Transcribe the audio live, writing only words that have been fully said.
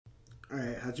All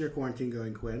right, how's your quarantine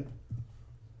going, Quinn?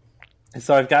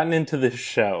 So I've gotten into this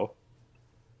show.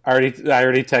 I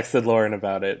already texted Lauren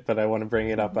about it, but I want to bring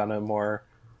it up on a more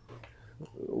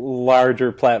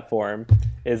larger platform.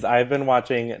 I've been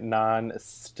watching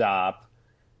non-stop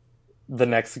the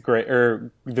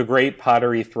Great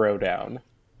Pottery Throwdown.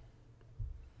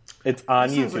 It's on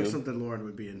YouTube. Sounds like something Lauren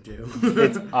would be into.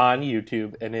 It's on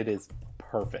YouTube, and it is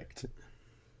perfect.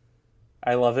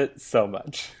 I love it so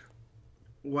much.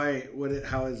 Why?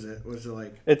 How is it? What's it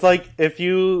like? It's like if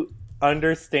you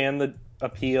understand the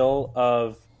appeal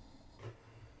of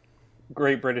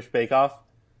Great British Bake Off,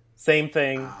 same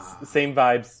thing, same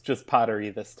vibes, just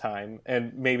pottery this time,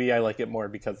 and maybe I like it more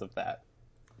because of that.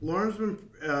 Lauren's been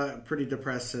pretty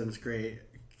depressed since Great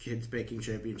Kids Baking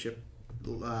Championship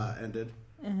ended.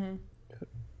 Mm-hmm.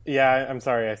 Yeah, I'm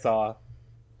sorry, I saw.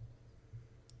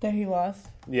 That he lost?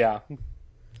 Yeah.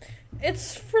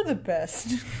 It's for the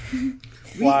best.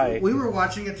 Why? We were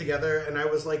watching it together, and I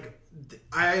was like,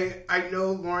 I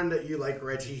know, Lauren, that you like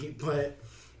Reggie, but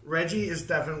Reggie is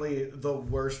definitely the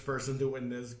worst person to win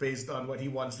this based on what he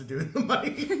wants to do with the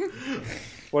money.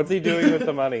 What's he doing with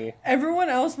the money? Everyone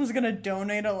else was going to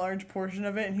donate a large portion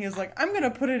of it, and he was like, I'm going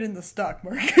to put it in the stock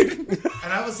market.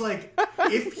 And I was like,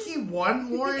 if he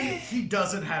won, Lauren, he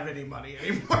doesn't have any money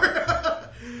anymore.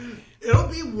 It'll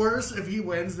be worse if he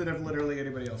wins than if literally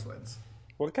anybody else wins.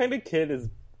 What kind of kid is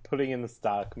putting in the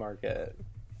stock market?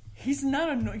 He's not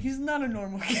a normal He's not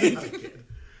a kid. kid.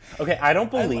 Okay, I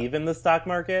don't believe in the stock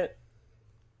market.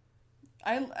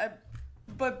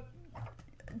 But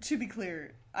to be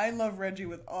clear, I love Reggie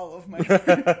with all of my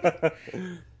heart.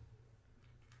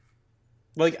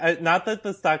 Like, not that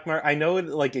the stock market, I know it,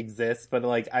 like, exists, but,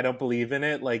 like, I don't believe in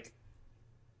it, like,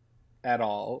 at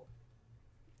all.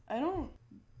 I don't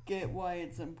get why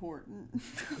it's important.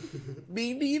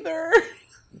 Me neither.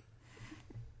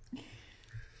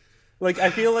 Like,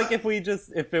 I feel like if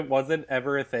it wasn't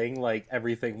ever a thing, like,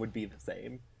 everything would be the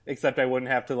same. Except I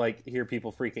wouldn't have to, like, hear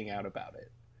people freaking out about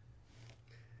it.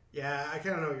 Yeah, I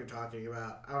kind of know what you're talking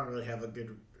about. I don't really have a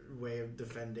good way of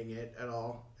defending it at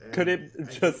all. And could it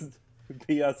just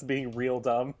be us being real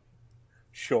dumb?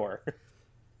 Sure.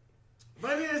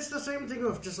 But I mean, it's the same thing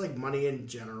with just like money in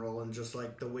general, and just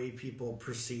like the way people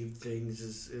perceive things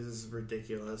is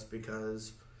ridiculous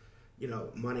because, you know,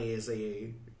 money is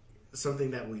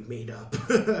something that we made up.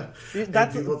 And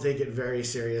people take it very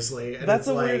seriously. And that's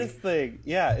the weirdest thing.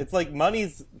 Yeah, it's like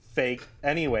money's fake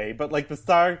anyway, but like the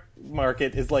stock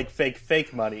market is like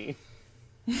fake money.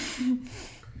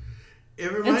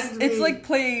 It reminds me. It's like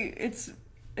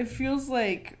it feels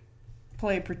like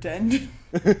play pretend.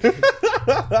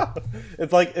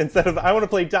 It's like instead of I want to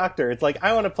play doctor, it's like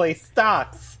I want to play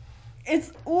stocks.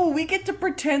 We get to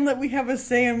pretend that we have a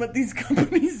say in what these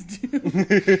companies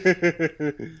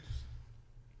do.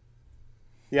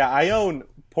 Yeah, I own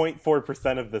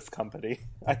 0.4% of this company.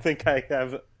 I think I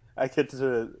get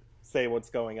to say what's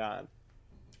going on.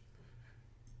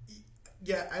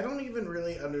 Yeah, I don't even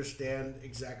really understand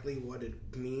exactly what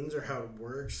it means or how it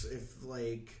works. If,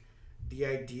 like, the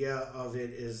idea of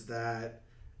it is that,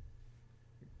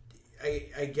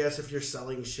 I guess if you're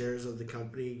selling shares of the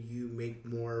company, you make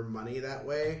more money that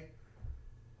way.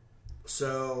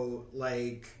 So,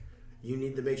 like, you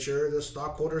need to make sure the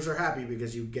stockholders are happy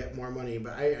because you get more money.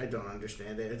 But I don't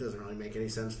understand it. It doesn't really make any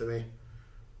sense to me.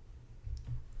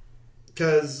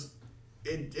 Because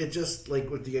it just, like,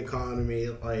 with the economy,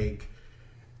 like,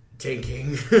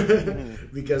 tanking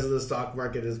because the stock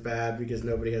market is bad because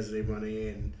nobody has any money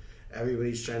and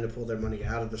everybody's trying to pull their money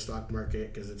out of the stock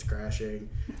market because it's crashing.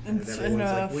 And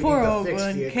everyone's like, we need to fix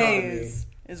the economy.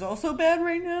 Is also bad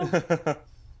right now?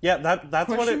 Yeah, that's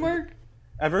what it... Mark?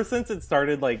 Ever since it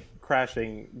started, like,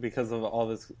 crashing because of all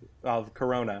this of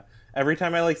Corona, every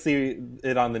time I, like, see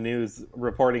it on the news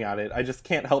reporting on it, I just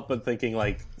can't help but thinking,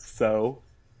 like, so?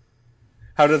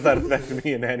 How does that affect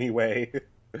me in any way?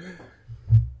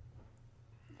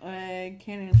 I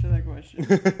can't answer that question.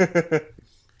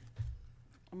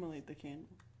 I'm gonna light the candle.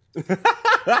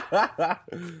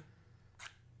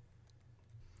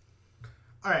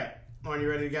 All right. Lauren, you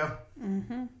ready to go?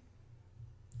 Mm-hmm.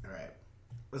 All right.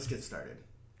 Let's get started.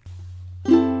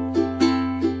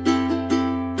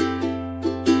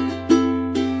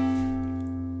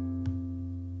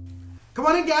 Come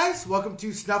on in, guys. Welcome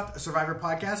to Snuffed Survivor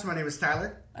Podcast. My name is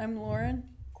Tyler. I'm Lauren.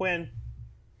 Quinn.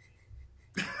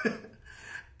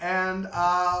 And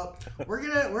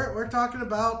we're talking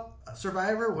about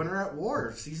Survivor Winter at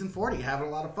War, Season 40. Having a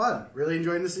lot of fun. Really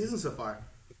enjoying the season so far.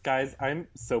 Guys, I'm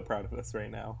so proud of us right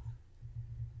now.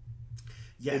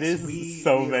 Yes, it is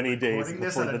so many days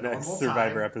before the next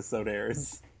Survivor episode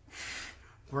airs.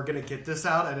 We're going to get this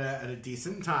out at a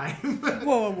decent time.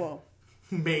 Whoa.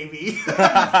 Maybe. Let's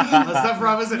not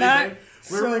promise anything.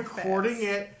 We're so recording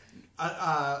fast.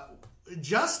 it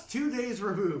just 2 days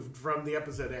removed from the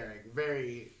episode airing.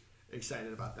 Very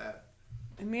excited about that.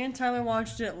 And me and Tyler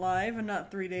watched it live and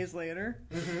not 3 days later.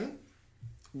 Mm-hmm.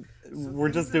 So we're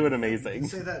just doing amazing. You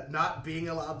say that not being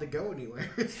allowed to go anywhere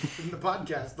in the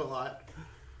podcast a lot.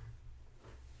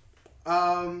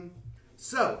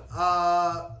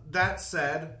 That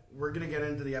said, we're going to get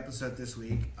into the episode this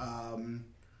week.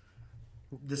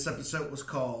 This episode was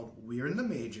called We're in the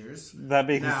Majors. That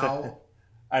being said,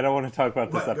 I don't want to talk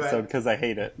about this episode because I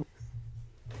hate it.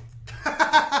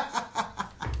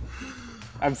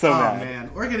 I'm so mad. Oh man,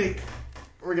 we're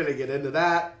gonna get into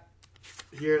that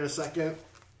here in a second.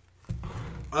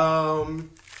 Lauren,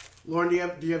 do you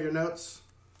have your notes?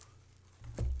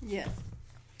 Yes.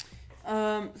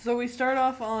 So we start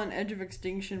off on Edge of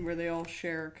Extinction, where they all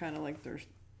share kind of like their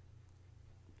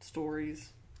stories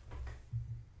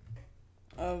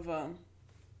of,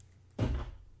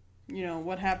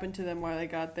 what happened to them while they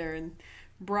got there. And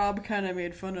Brob kind of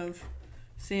made fun of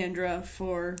Sandra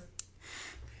for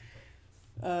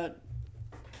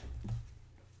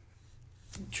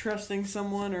trusting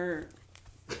someone or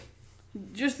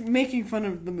just making fun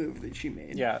of the move that she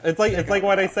made. Yeah, it's like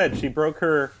what I said. She broke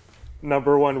her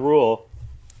number one rule,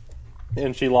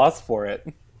 and she lost for it.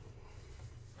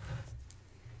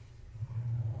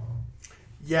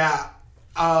 Yeah.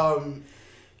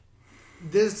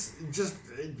 This, just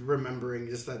remembering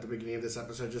just at the beginning of this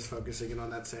episode, just focusing in on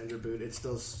that Sandra boot, it's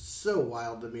still so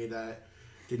wild to me that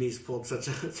Denise pulled such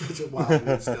a wild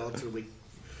move still. It's really,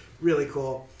 really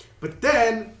cool. But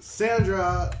then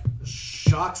Sandra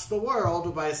shocks the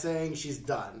world by saying she's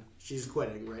done. She's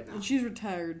quitting right now. And she's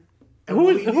retired. And who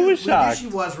was shocked? We knew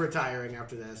she was retiring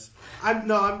after this. I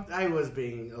was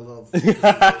being a little...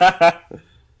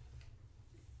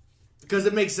 Because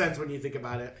it makes sense when you think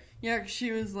about it. Yeah, 'cause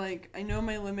she was like, I know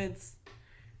my limits,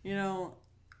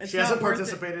 It's she hasn't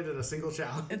participated in a single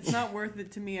challenge. It's not worth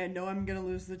it to me. I know I'm going to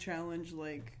lose the challenge,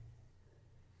 And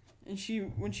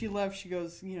when she left, she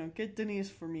goes, get Denise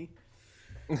for me.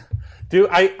 Dude,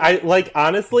 I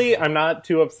honestly, I'm not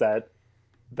too upset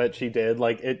that she did.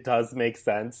 It does make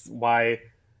sense. Why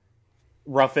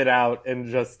rough it out and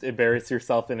just embarrass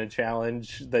yourself in a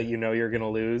challenge that you're going to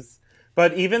lose?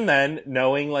 But even then,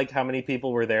 knowing how many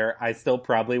people were there, I still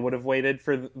probably would have waited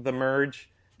for the merge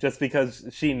just because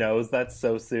she knows that's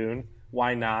so soon.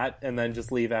 Why not? And then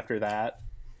just leave after that.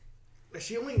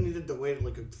 She only needed to wait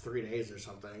 3 days or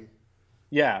something.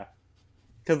 Yeah.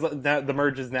 Because the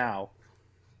merge is now.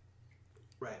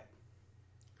 Right.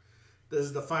 This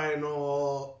is the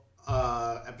final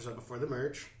episode before the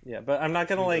merge. Yeah, but I'm not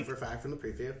going to for fact from the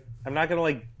preview. I'm not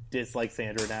going to dislike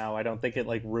Sandra now. I don't think it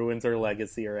ruins her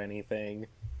legacy or anything.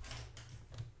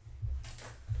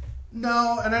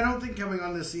 No, and I don't think coming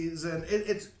on this season,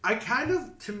 I kind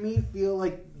of, to me, feel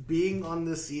like being on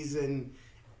this season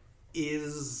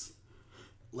is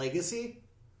legacy.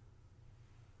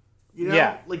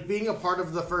 Yeah. Being a part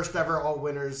of the first ever All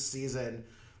Winners season,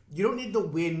 you don't need to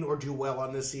win or do well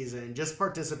on this season. Just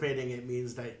participating, it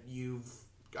means that you've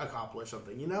accomplished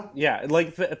something, Yeah,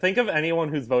 think of anyone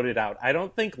who's voted out. I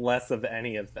don't think less of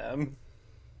any of them.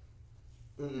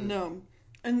 Mm-mm. No.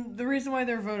 And the reason why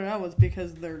they're voted out was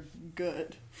because they're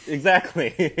good.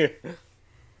 Exactly.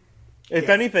 If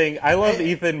anything, I love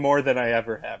Ethan more than I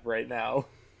ever have right now.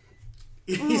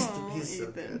 He's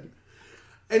so good.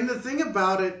 And the thing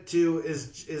about it too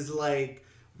is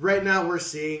right now we're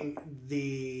seeing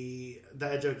the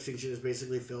Edge of Extinction is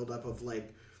basically filled up of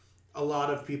a lot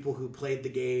of people who played the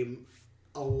game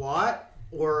a lot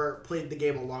or played the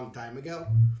game a long time ago.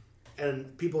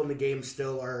 And people in the game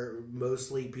still are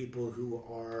mostly people who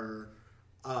are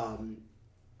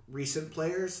recent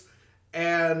players.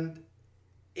 And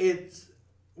it's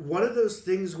one of those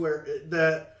things where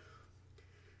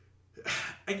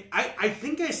I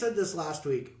think I said this last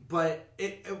week, but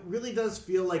it really does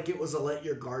feel like it was a let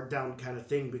your guard down kind of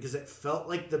thing, because it felt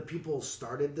like the people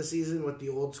started the season with the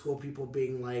old school people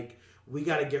being like, we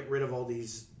got to get rid of all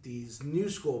these new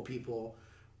school people.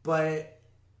 But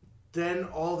then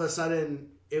all of a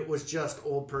sudden it was just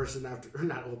old person after, or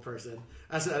not old person.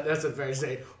 That's unfair to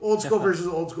say. Old school versus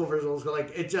old school versus old school.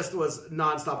 It just was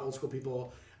nonstop old school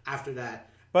people after that.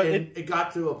 But it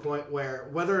got to a point where,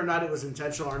 whether or not it was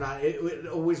intentional or not, it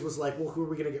always was like, well, who are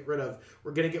we going to get rid of?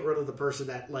 We're going to get rid of the person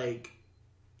that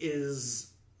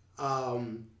is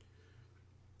the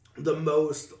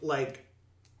most I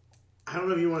don't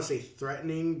know if you want to say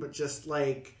threatening, but just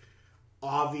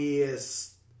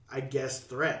obvious, I guess,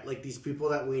 threat. These people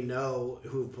that we know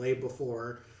who've played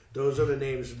before, those are the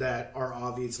names that are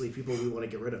obviously people we want to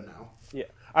get rid of now. Yeah,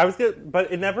 I was good,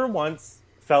 but it never once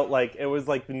felt like it was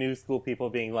like the new school people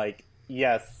being like,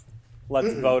 "Yes,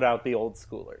 let's vote out the old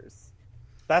schoolers."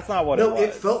 That's not what it was. No,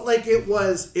 it felt like it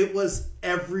was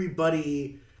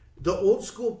everybody. The old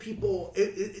school people.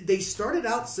 They started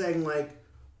out saying like,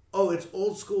 "Oh, it's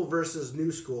old school versus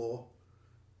new school,"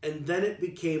 and then it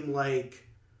became like,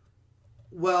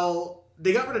 well.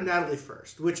 They got rid of Natalie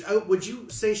first, which would you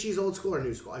say she's old school or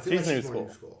new school? I feel she's like new she's school. more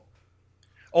new school.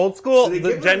 Old school, So they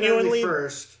get rid of Natalie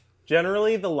first.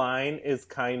 Generally, the line is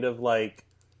kind of like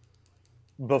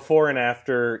before and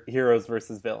after heroes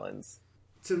versus villains.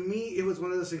 To me, it was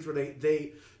one of those things where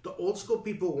the old school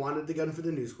people wanted the gun for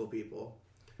the new school people.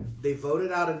 They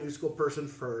voted out a new school person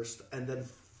first, and then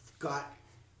got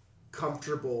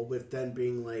comfortable with then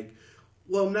being like,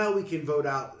 well, now we can vote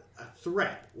out a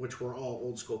threat, which were all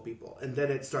old school people. And then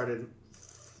it started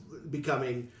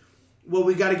becoming, well,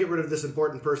 we got to get rid of this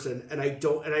important person.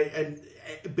 And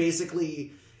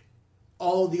basically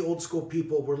all the old school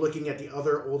people were looking at the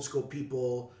other old school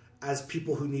people as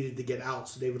people who needed to get out.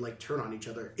 So they would like turn on each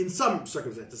other in some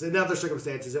circumstances. In other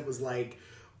circumstances, it was like,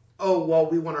 oh, well,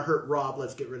 we want to hurt Rob.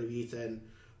 Let's get rid of Ethan.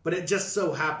 But it just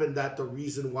so happened that the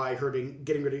reason why getting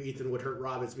rid of Ethan would hurt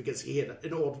Rob is because he had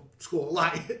an old school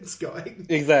alliance going.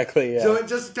 Exactly, yeah. So it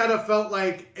just kind of felt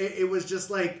like it was just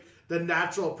like the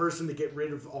natural person to get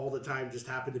rid of all the time just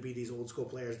happened to be these old school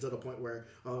players to the point where,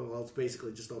 oh, well, it's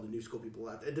basically just all the new school people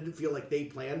left. It didn't feel like they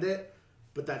planned it,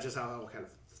 but that's just how it all kind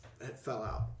of fell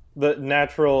out. The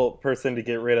natural person to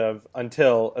get rid of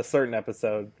until a certain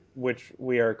episode, which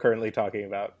we are currently talking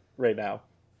about right now.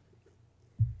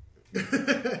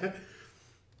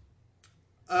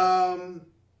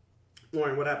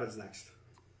 Lauren, what happens next?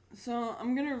 So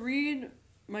I'm gonna read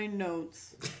my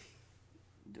notes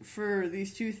for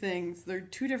these two things. They're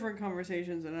two different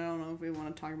conversations, and I don't know if we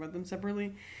want to talk about them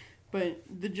separately. But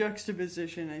the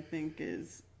juxtaposition, I think,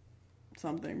 is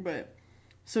something. But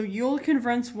so Yul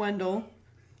confronts Wendell.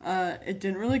 It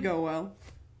didn't really go well.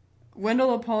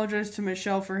 Wendell apologized to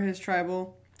Michelle for his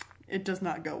tribal. It does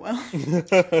not go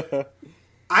well.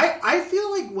 I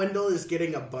feel like Wendell is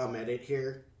getting a bum edit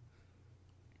here.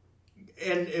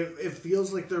 And it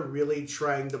feels like they're really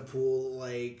trying to pull,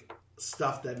 like,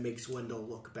 stuff that makes Wendell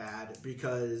look bad.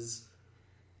 Because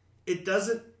it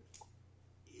doesn't...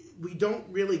 We don't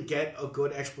really get a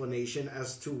good explanation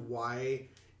as to why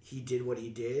he did what he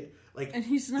did. Like, and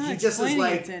he's not he just is explaining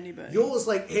like, it to anybody. Yul is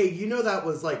like, hey, you know that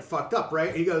was, like, fucked up, right?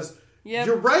 And he goes... Yep.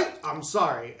 You're right. I'm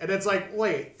sorry. And it's like,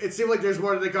 wait, it seemed like there's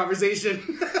more to the conversation,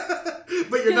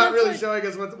 but you're not really showing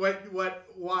us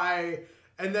why.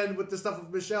 And then with the stuff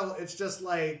with Michelle, it's just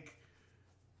like,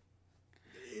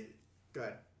 go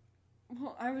ahead.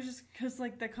 Well, I was just because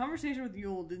like the conversation with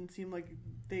Yul didn't seem like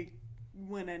they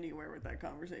went anywhere with that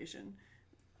conversation,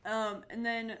 and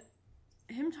then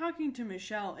him talking to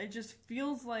Michelle, it just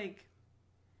feels like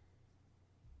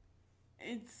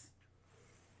it's.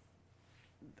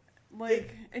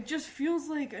 Like, it just feels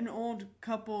like an old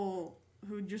couple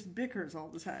who just bickers all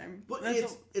the time. But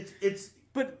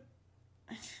But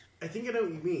I think I know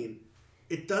what you mean.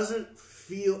 It doesn't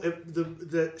feel...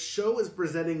 The show is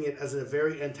presenting it as a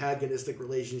very antagonistic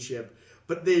relationship,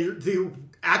 but they're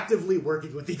actively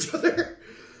working with each other.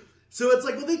 So it's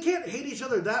like, well, they can't hate each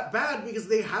other that bad because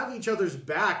they have each other's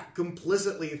back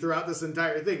complicitly throughout this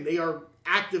entire thing. They are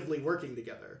actively working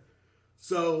together.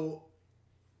 So...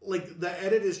 Like, the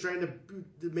edit is trying to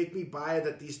make me buy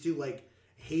that these two, like,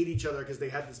 hate each other because they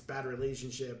had this bad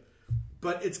relationship.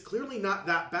 But it's clearly not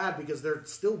that bad because they're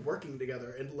still working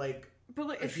together in, like,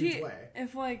 a huge way.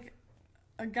 If, like,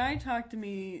 a guy talked to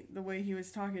me the way he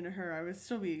was talking to her, I would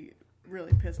still be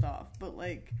really pissed off. But,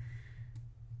 like,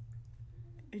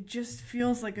 it just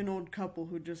feels like an old couple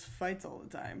who just fights all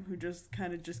the time. Who just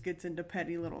kind of just gets into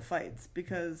petty little fights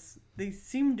because they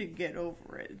seem to get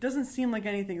over it. It doesn't seem like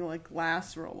anything, like,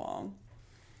 lasts real long.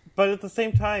 But at the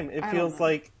same time, it feels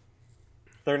like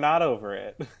they're not over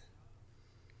it.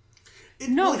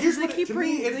 No, because they keep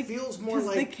bringing... it feels more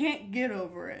like... they can't get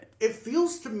over it. It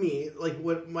feels to me, like,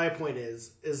 what my point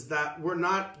is that we're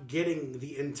not getting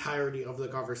the entirety of the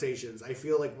conversations. I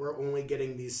feel like we're only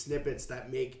getting these snippets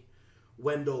that make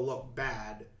Wendell look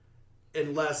bad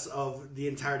and less of the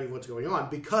entirety of what's going on,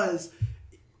 because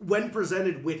when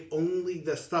presented with only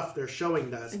the stuff they're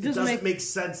showing us, it doesn't make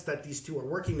sense that these two are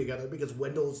working together because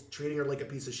Wendell's treating her like a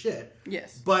piece of shit.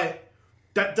 Yes. But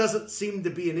that doesn't seem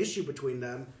to be an issue between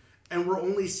them, and we're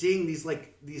only seeing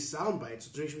these sound bites,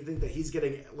 which makes me think that he's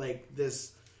getting like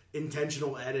this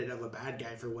intentional edit of a bad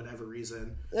guy for whatever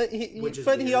reason. He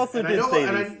also did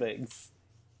say these things.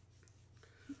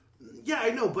 Yeah,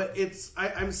 I know, but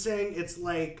I'm saying it's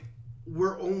like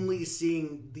we're only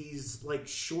seeing these like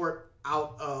short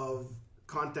out of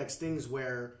context things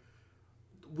where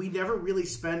we never really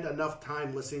spend enough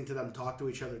time listening to them talk to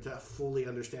each other to fully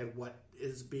understand what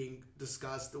is being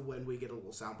discussed when we get a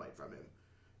little soundbite from him.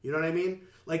 You know what I mean?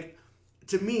 Like,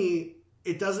 to me,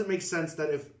 it doesn't make sense that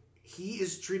if he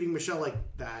is treating Michelle like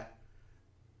that,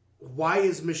 why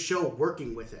is Michelle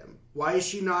working with him? Why is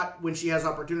she not, when she has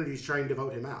opportunities, trying to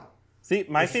vote him out? See,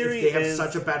 my theory if they have is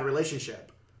such a bad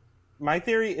relationship. My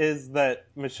theory is that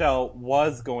Michelle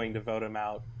was going to vote him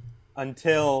out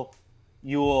until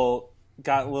Yule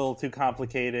got a little too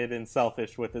complicated and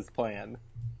selfish with his plan.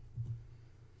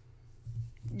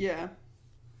 Yeah.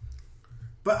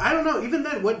 But I don't know, even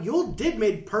then, what Yule did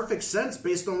made perfect sense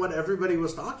based on what everybody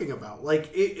was talking about. Like,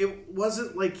 it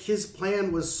wasn't like his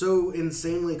plan was so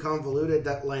insanely convoluted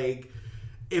that, like,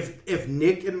 if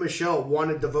Nick and Michelle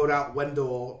wanted to vote out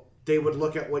Wendell, they would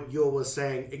look at what Yule was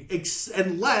saying,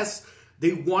 unless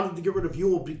they wanted to get rid of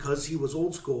Yule because he was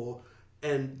old school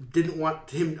and didn't want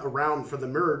him around for the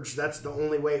merge. That's the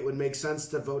only way it would make sense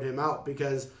to vote him out,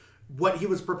 because what he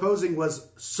was proposing was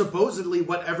supposedly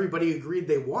what everybody agreed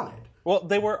they wanted. Well,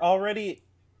 they were already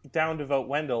down to vote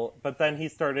Wendell, but then he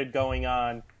started going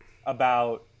on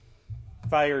about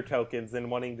fire tokens and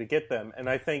wanting to get them. And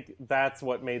I think that's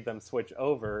what made them switch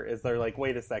over, is they're like,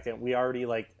 wait a second, we already,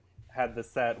 like, had the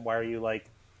set. Why are you,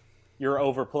 like, you're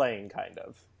overplaying, kind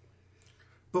of.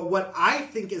 But what I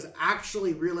think is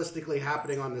actually realistically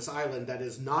happening on this island that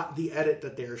is not the edit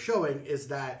that they are showing is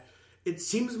that it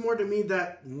seems more to me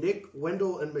that Nick,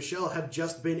 Wendell, and Michelle have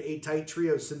just been a tight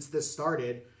trio since this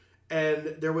started.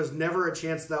 And there was never a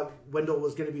chance that Wendell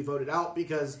was going to be voted out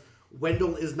because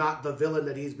Wendell is not the villain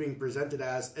that he's being presented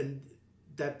as, and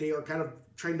that they are kind of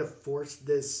trying to force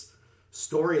this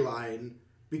storyline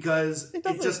because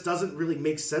it just doesn't really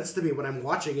make sense to me when I'm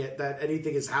watching it that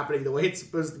anything is happening the way it's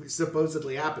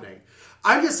supposedly happening.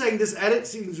 I'm just saying this edit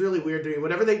seems really weird to me.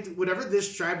 Whenever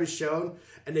this tribe is shown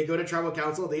and they go to tribal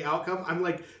council, the outcome, I'm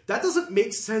like, that doesn't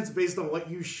make sense based on what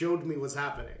you showed me was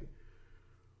happening.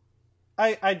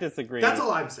 I disagree. That's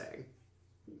all I'm saying.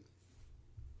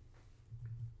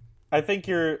 I think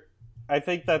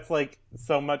that's like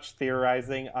so much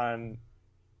theorizing on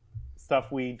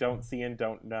stuff we don't see and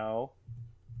don't know.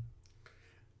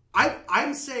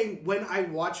 I'm saying when I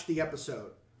watch the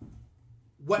episode,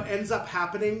 what ends up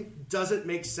happening doesn't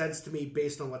make sense to me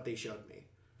based on what they showed me.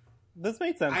 This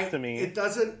made sense to me. It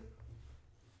doesn't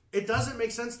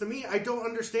make sense to me. I don't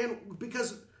understand,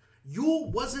 because Yule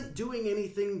wasn't doing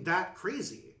anything that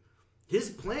crazy. His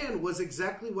plan was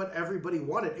exactly what everybody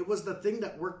wanted. It was the thing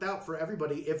that worked out for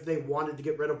everybody if they wanted to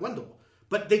get rid of Wendell.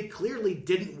 But they clearly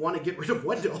didn't want to get rid of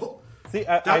Wendell. See,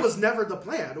 that was never the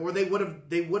plan, or they would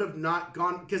have not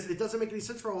gone, because it doesn't make any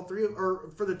sense for all three or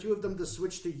for the two of them to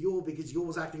switch to Yule because Yule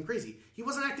was acting crazy. He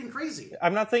wasn't acting crazy.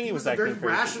 I'm not saying he was acting crazy. It was a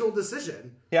very rational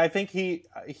decision. Yeah, I think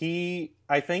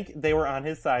I think they were on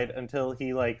his side until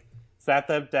he like sat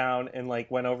them down and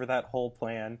like went over that whole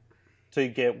plan to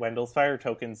get Wendell's fire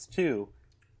tokens too,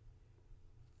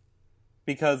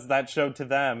 because that showed to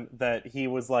them that he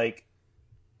was like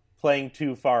playing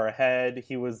too far ahead.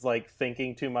 He was like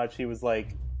thinking too much. He was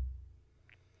like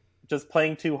just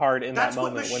playing too hard in that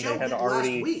moment when they had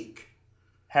already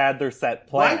had their set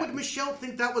plan. Why would Michelle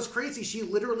think that was crazy? She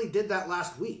literally did that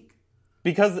last week.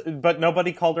 But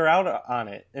nobody called her out on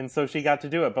it, and so she got to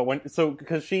do it. But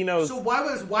because she knows. So why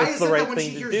is it that when she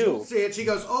hears Yule say it, she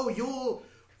goes, "Oh,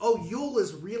 Yule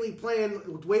is really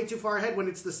playing way too far ahead," when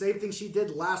it's the same thing she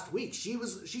did last week.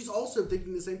 She's also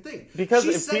thinking the same thing. Because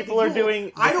if people are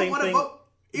doing the same thing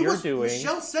you're doing,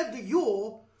 Michelle said to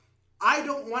Yule, I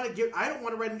don't want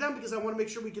to write them down because I want to make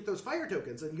sure we get those fire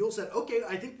tokens. And Yule said, okay,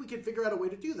 I think we can figure out a way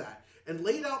to do that, and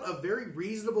laid out a very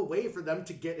reasonable way for them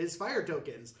to get his fire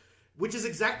tokens, which is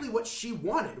exactly what she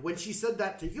wanted when she said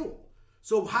that to Yule.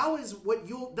 So how is what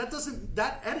Yule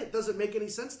that edit doesn't make any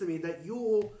sense to me, that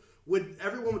Yule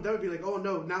everyone would be like, oh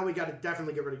no, now we got to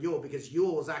definitely get rid of Yule because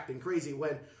Yule was acting crazy.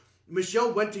 When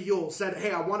Michelle went to Yule, said,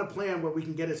 hey, I want a plan where we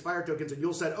can get his fire tokens, and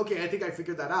Yule said, okay, I think I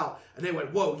figured that out. And they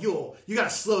went, whoa, Yule, you got to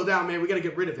slow down, man. We got to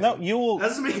get rid of him. No, Yule. That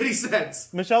doesn't make any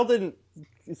sense. Michelle didn't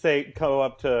go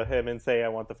up to him and say, I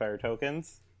want the fire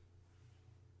tokens.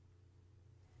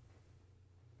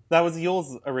 That was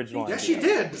Yule's original idea. Yes, she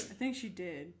did. I think she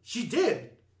did. She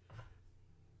did.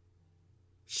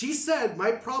 She said,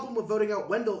 my problem with voting out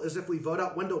Wendell is if we vote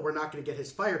out Wendell, we're not going to get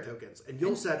his fire tokens. And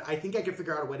Yule said, I think I can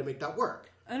figure out a way to make that work.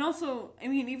 And also, I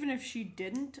mean, even if she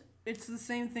didn't, it's the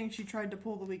same thing she tried to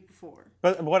pull the week before.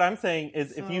 But what I'm saying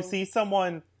is, if you see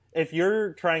someone, if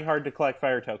you're trying hard to collect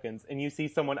fire tokens and you see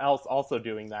someone else also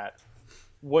doing that,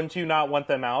 wouldn't you not want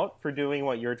them out for doing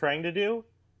what you're trying to do?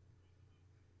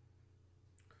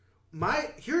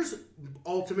 Here's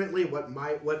ultimately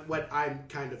what I'm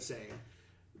kind of saying.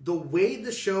 The way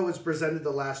the show is presented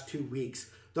the last 2 weeks,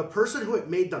 the person who it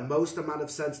made the most amount of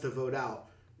sense to vote out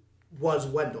was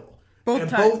Wendell.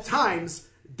 Both times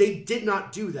they did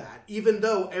not do that, even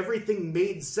though everything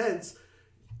made sense.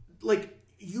 Like,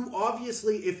 you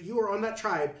obviously, if you are on that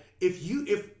tribe,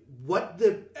 if what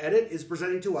the edit is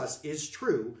presenting to us is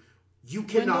true, you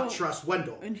cannot trust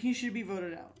Wendell. And he should be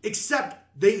voted out.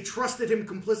 Except they trusted him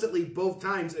complicitly both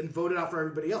times and voted out for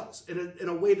everybody else in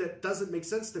a way that doesn't make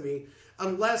sense to me,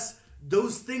 unless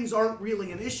those things aren't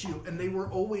really an issue and they were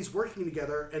always working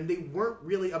together and they weren't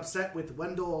really upset with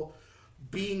Wendell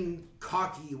being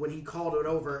cocky when he called it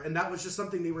over, and that was just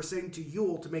something they were saying to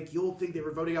Yule to make Yule think they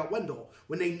were voting out Wendell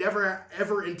when they never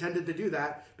ever intended to do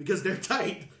that because they're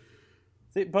tight.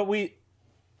 See, but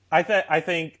I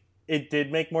think it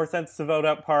did make more sense to vote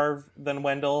out Parv than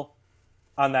Wendell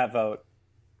on that vote.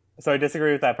 So I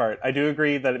disagree with that part. I do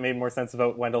agree that it made more sense to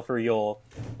vote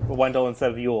Wendell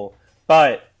instead of Yule.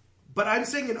 But I'm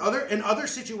saying in other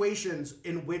situations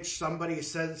in which somebody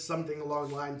says something along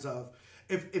the lines of,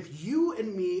 if you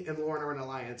and me and Lauren are in an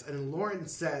alliance, and Lauren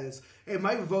says, hey,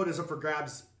 my vote is up for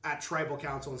grabs at tribal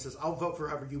council, and says, I'll vote for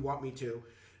whoever you want me to,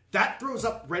 that throws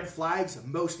up red flags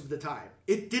most of the time.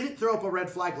 It didn't throw up a red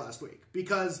flag last week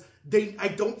because I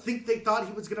don't think they thought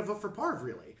he was going to vote for Parv,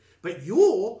 really. But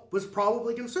Yule was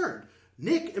probably concerned.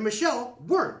 Nick and Michelle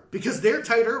weren't, because they're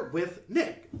tighter with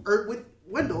with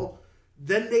Wendell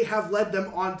than they have led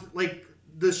them on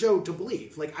the show to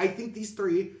believe. I think these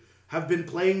three have been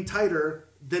playing tighter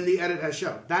than the edit has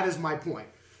shown. That is my point.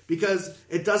 Because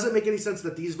it doesn't make any sense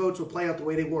that these votes would play out the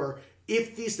way they were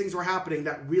if these things were happening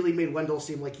that really made Wendell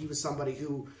seem like he was somebody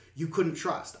who you couldn't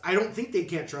trust. I don't think they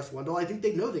can't trust Wendell. I think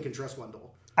they know they can trust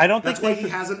Wendell. That's why he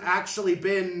hasn't actually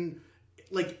been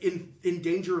in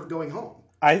danger of going home.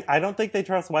 I don't think they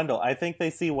trust Wendell. I think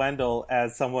they see Wendell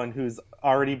as someone who's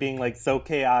already being so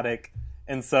chaotic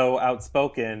and so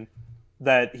outspoken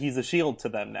that he's a shield to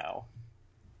them now.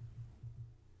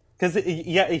 Because,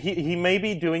 he may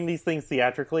be doing these things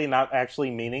theatrically and not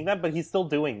actually meaning them, but he's still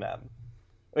doing them.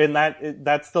 And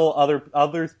that's still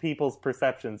other people's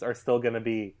perceptions are still going to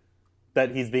be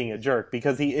that he's being a jerk,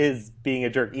 because he is being a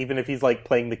jerk, even if he's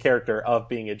playing the character of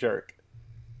being a jerk.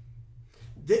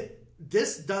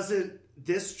 This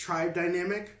tribe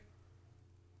dynamic,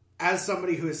 as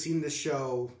somebody who has seen this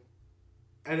show,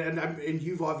 and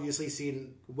you've obviously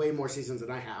seen way more seasons than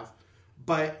I have,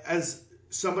 but as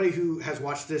somebody who has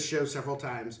watched this show several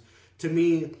times, to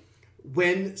me,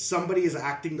 when somebody is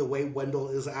acting the way Wendell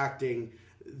is acting,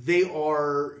 they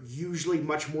are usually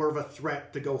much more of a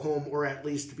threat to go home or at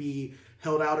least be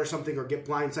held out or something or get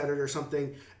blindsided or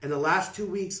something. And the last 2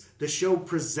 weeks, the show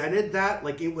presented that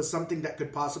like it was something that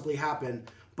could possibly happen.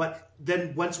 But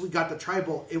then once we got to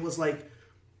tribal, it was like,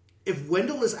 if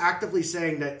Wendell is actively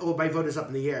saying that, oh, my vote is up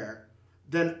in the air,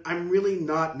 then I'm really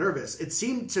not nervous. It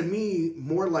seemed to me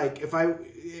more like, if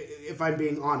I'm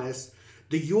being honest,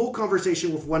 the Yule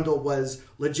conversation with Wendell was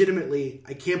legitimately,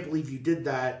 I can't believe you did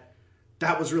that.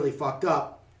 That was really fucked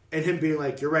up. And him being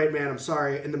like, you're right, man, I'm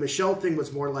sorry. And the Michelle thing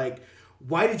was more like,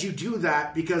 why did you do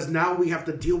that? Because now we have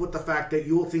to deal with the fact that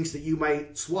Yule thinks that you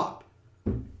might swap.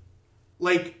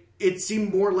 Like, it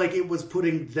seemed more like it was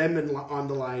putting them on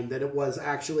the line than it was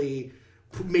actually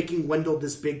making Wendell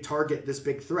this big target, this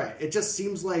big threat. It just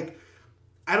seems like,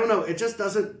 I don't know, it just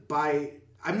doesn't buy...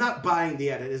 I'm not buying the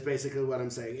edit is basically what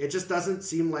I'm saying. It just doesn't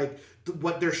seem like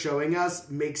what they're showing us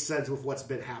makes sense with what's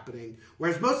been happening.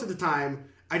 Whereas most of the time,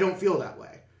 I don't feel that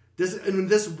way. In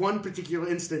this one particular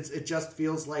instance, it just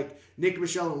feels like Nick,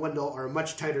 Michelle, and Wendell are a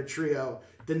much tighter trio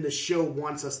than the show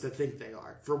wants us to think they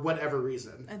are, for whatever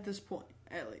reason. At this point,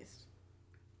 at least.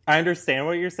 I understand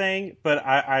what you're saying, but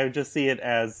I just see it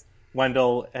as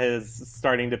Wendell is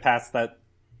starting to pass that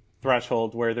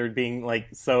threshold where they're being like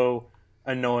so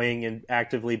annoying and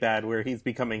actively bad where he's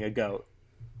becoming a goat.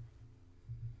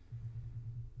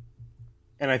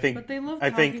 And I think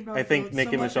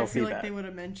Nick and Michelle see that. I feel like they would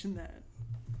have mentioned that.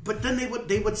 But then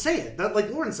they would say it. That, like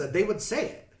Lauren said, they would say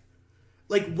it.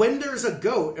 Like when there's a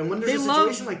goat and when there's a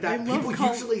situation like that, people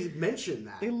usually mention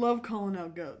that. They love calling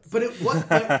out goats. But it was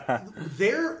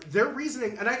their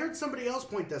reasoning, and I heard somebody else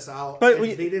point this out. But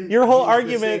they didn't. Your whole use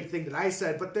argument, the same thing that I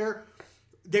said, but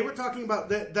they were talking about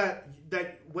that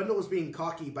Wendell was being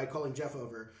cocky by calling Jeff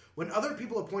over. When other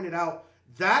people have pointed out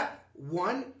that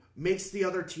one makes the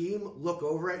other team look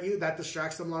over at you, that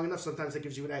distracts them long enough, sometimes it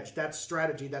gives you an edge. That's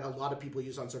strategy that a lot of people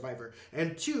use on Survivor.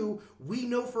 And two, we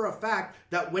know for a fact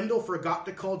that Wendell forgot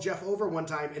to call Jeff over one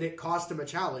time and it cost him a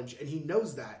challenge, and he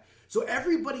knows that. So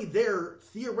everybody there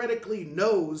theoretically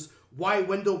knows why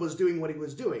Wendell was doing what he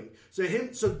was doing. So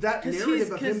that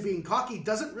narrative of him being cocky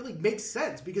doesn't really make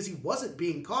sense because he wasn't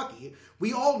being cocky.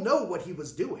 We all know what he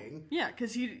was doing. Yeah,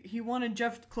 because he wanted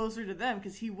Jeff closer to them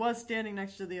because he was standing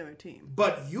next to the other team.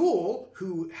 But Yule,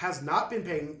 who has not been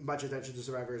paying much attention to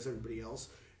Survivor as everybody else,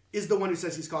 is the one who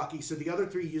says he's cocky. So the other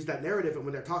three use that narrative, and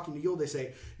when they're talking to Yule, they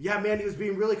say, yeah, man, he was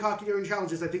being really cocky during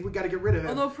challenges. I think we got to get rid of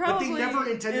him. But they never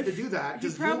intended to do that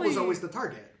because Yule was always the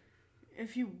target.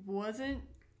 If he wasn't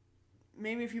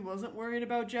worried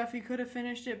about Jeff, he could have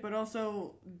finished it, but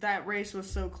also that race was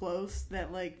so close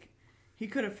that, like, he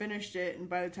could have finished it, and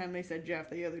by the time they said Jeff,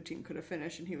 the other team could have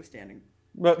finished, and he was standing.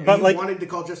 But he like, wanted to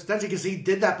call Jeff's attention because he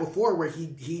did that before where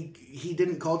he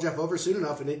didn't call Jeff over soon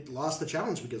enough, and it lost the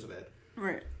challenge because of it.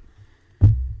 Right.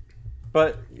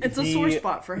 But it's a sore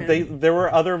spot for him. There were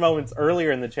other moments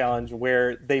earlier in the challenge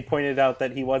where they pointed out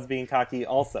that he was being cocky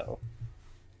also.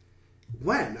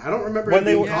 When? I don't remember when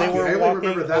they were walking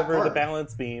over the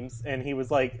balance beams, and he was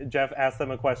like, Jeff asked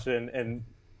them a question, and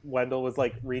Wendell was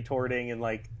like retorting and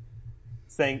like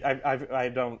saying, I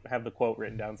don't have the quote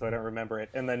written down, so I don't remember it.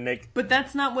 And then Nick, but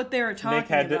that's not what they were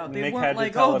talking about. They weren't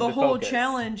like, oh, the whole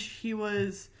challenge he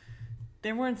was.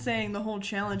 They weren't saying the whole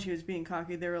challenge he was being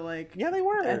cocky. They were like, yeah, they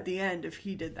were at the end if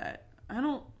he did that. Okay.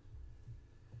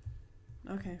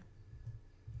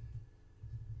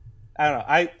 I don't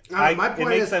know. My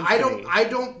point is, I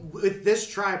don't. With this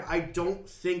tribe, I don't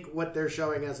think what they're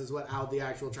showing us is how the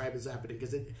actual tribe is happening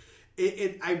because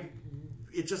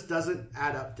it just doesn't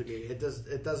add up to me.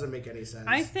 It doesn't make any sense.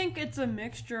 I think it's a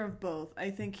mixture of both. I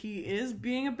think he is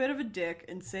being a bit of a dick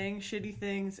and saying shitty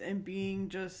things and being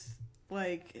just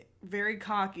like very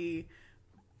cocky,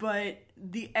 but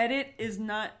the edit is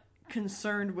not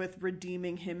concerned with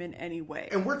redeeming him in any way.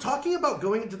 And we're talking about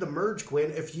going into the merge,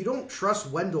 Quinn. If you don't trust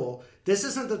Wendell, this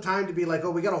isn't the time to be like,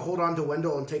 oh, we got to hold on to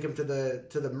Wendell and take him to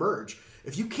the merge.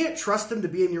 If you can't trust him to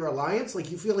be in your alliance,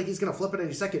 like you feel like he's going to flip it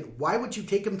any second, why would you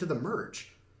take him to the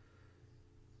merge?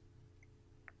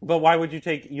 But why would you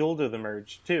take Yule to the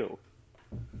merge too?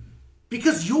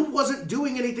 Because Yule wasn't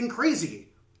doing anything crazy.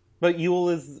 But Yule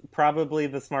is probably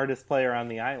the smartest player on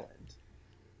the island.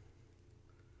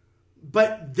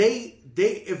 But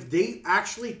if they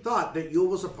actually thought that Yule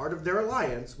was a part of their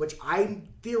alliance, which I'm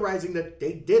theorizing that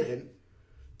they didn't,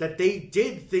 that they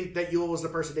did think that Yule was the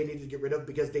person they needed to get rid of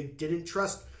because they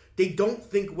don't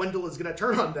think Wendell is going to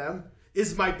turn on them,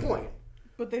 is my point.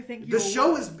 But they think the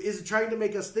show is trying to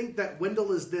make us think that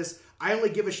Wendell is this, I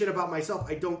only give a shit about myself,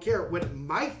 I don't care. When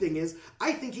my thing is,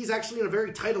 I think he's actually in a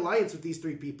very tight alliance with these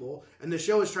three people, and the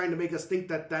show is trying to make us think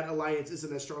that that alliance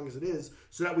isn't as strong as it is,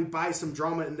 so that we buy some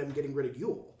drama in them getting rid of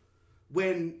Yule.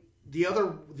 When the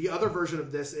other version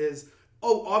of this is,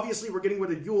 oh, obviously we're getting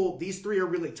rid of Yule, these three are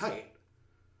really tight.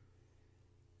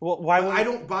 Well, I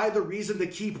don't buy the reason to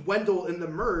keep Wendell in the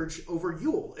merge over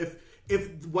Yule. If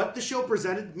what the show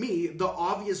presented me, the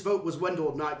obvious vote was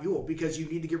Wendell, not Yule, because you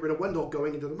need to get rid of Wendell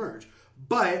going into the merge.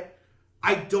 But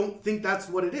I don't think that's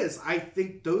what it is. I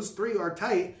think those three are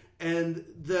tight, and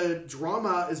the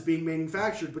drama is being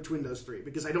manufactured between those three,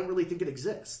 because I don't really think it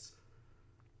exists.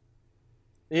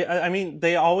 Yeah, I mean,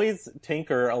 they always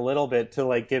tinker a little bit to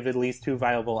like give at least two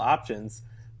viable options.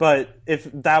 But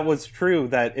if that was true,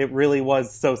 that it really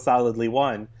was so solidly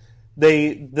won,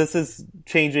 this is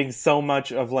changing so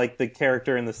much of like the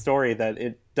character in the story that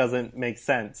it doesn't make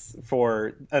sense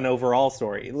for an overall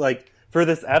story. Like for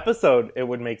this episode, it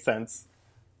would make sense,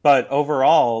 but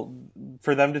overall,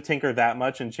 for them to tinker that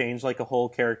much and change like a whole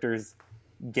character's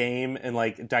game and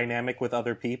like dynamic with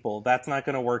other people, that's not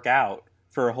going to work out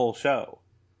for a whole show.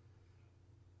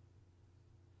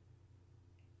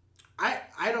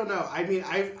 I don't know. I mean,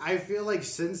 I feel like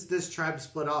since this tribe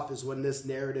split off is when this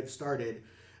narrative started.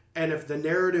 And if the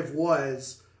narrative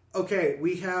was, okay,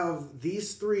 we have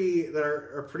these three that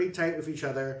are pretty tight with each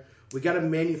other. We got to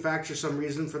manufacture some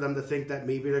reason for them to think that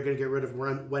maybe they're going to get rid of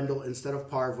Wendell instead of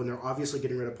Parv when they're obviously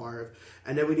getting rid of Parv.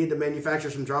 And then we need to manufacture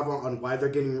some drama on why they're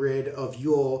getting rid of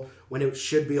Yule when it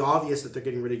should be obvious that they're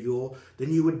getting rid of Yule.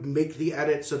 Then you would make the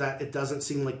edit so that it doesn't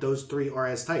seem like those three are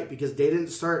as tight, because they didn't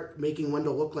start making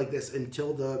Wendell look like this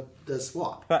until the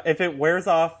swap. But if it wears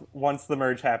off once the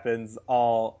merge happens,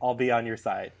 I'll be on your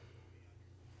side.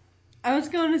 I was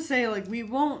going to say, like, we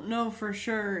won't know for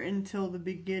sure until the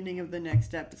beginning of the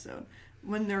next episode.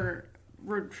 When they're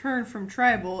returned from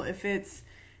tribal, if it's,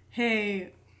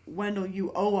 hey, Wendell,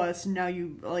 you owe us, now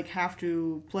you, like, have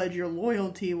to pledge your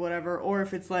loyalty, whatever. Or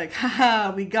if it's like,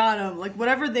 haha, we got him. Like,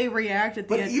 whatever they react at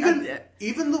the end.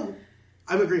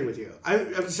 I'm agreeing with you.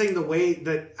 I'm saying the way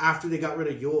that after they got rid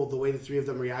of Yule, the way the three of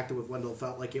them reacted with Wendell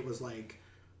felt like it was like,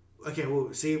 okay,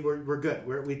 well, see, we're good.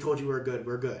 We told you we're good.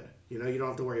 We're good. You know, you don't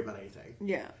have to worry about anything.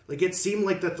 Yeah. Like, it seemed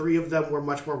like the three of them were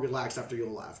much more relaxed after you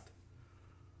left.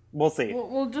 We'll see.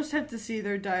 We'll just have to see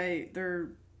their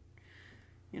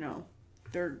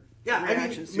Yeah, I mean,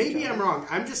 reactions to maybe each I'm other. wrong.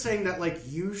 I'm just saying that, like,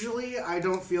 usually I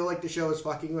don't feel like the show is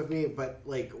fucking with me, but,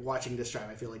 like, watching this time,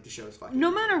 I feel like the show is fucking No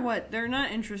with me. matter what, they're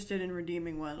not interested in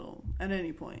redeeming Wendell at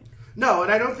any point. No,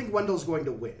 and I don't think Wendell's going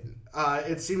to win.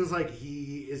 It seems like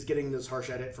he is getting this harsh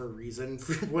edit for a reason,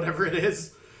 for whatever it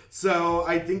is. So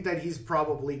I think that he's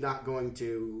probably not going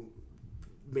to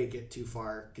make it too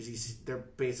far, because they're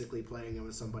basically playing him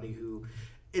as somebody who...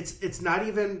 It's not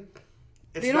even...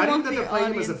 It's They don't not even want that the they're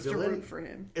playing him as a audience to villain. root for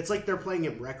him. It's like they're playing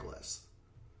him reckless.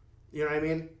 You know what I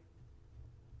mean?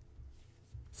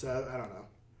 So I don't know.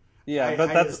 Yeah,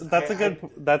 but that's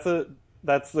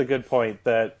a good point,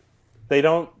 that they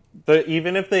don't,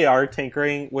 even if they are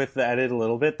tinkering with the edit a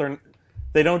little bit,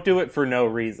 they don't do it for no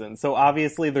reason. So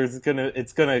obviously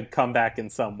it's gonna come back in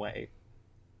some way.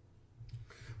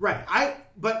 Right.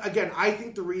 But again, I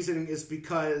think the reasoning is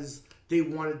because they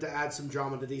wanted to add some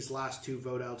drama to these last two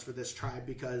vote outs for this tribe,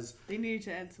 because They needed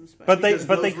to add some spice. But they because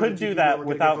those were could the two do people that were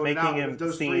gonna without get voted making out. him If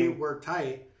those three seem. were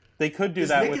tight. They could do 'Cause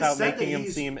that Nick has without said making that him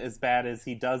he's- seem as bad as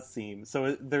he does seem.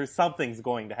 So there's something's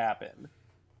going to happen.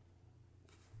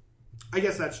 I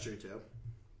guess that's true too.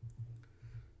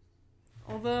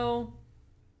 Although,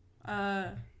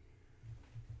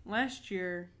 last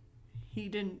year, he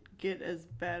didn't get as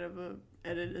bad of a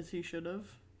edit as he should have.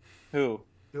 Who?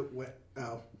 No, what?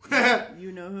 Oh.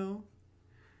 You know who?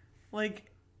 Like,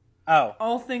 Oh.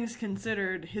 all things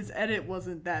considered, his edit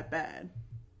wasn't that bad.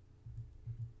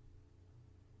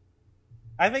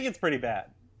 I think it's pretty bad.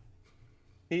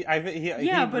 He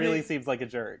but really seems like a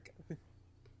jerk.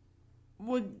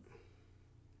 Would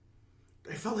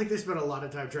I felt like they spent a lot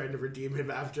of time trying to redeem him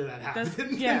after that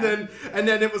happened. Yeah. and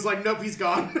then it was like, nope, he's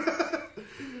gone.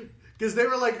 Because they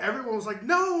were like, everyone was like,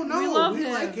 no, we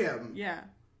like him. Yeah,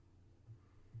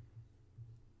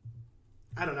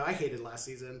 I don't know. I hated last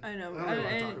season. I know. I don't even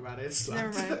want to talk about it. It sucked.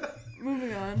 never mind.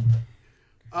 Moving on.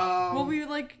 Well, we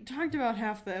talked about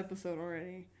half the episode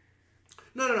already.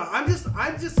 No. I'm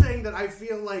just saying that I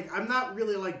feel like I'm not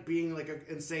really like being like an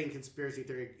insane conspiracy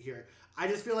theory here. I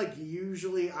just feel like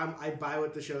usually I buy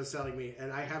what the show is selling me,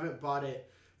 and I haven't bought it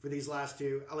for these last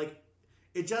two. Like,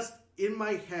 it just in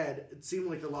my head, it seemed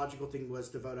like the logical thing was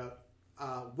to vote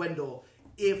out Wendell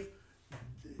if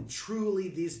truly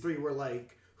these three were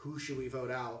like, who should we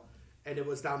vote out? And it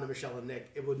was down to Michelle and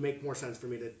Nick. It would make more sense for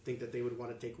me to think that they would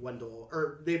want to take Wendell,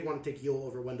 or they'd want to take Yule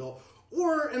over Wendell.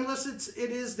 Or unless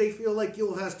they feel like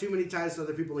Yule has too many ties to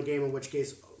other people in the game, in which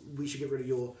case we should get rid of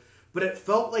Yule. But it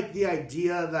felt like the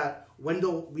idea that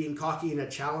Wendell being cocky in a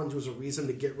challenge was a reason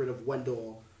to get rid of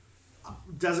Wendell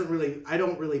I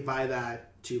don't really buy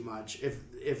that too much.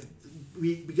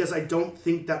 Because I don't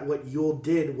think that what Yule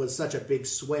did was such a big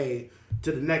sway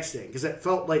to the next thing. Because it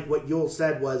felt like what Yule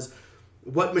said was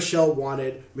what Michelle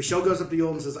wanted. Michelle goes up to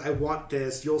Yule and says, I want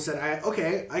this. Yule said,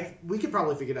 we could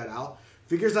probably figure that out.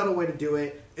 Figures out a way to do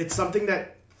it. It's something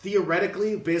that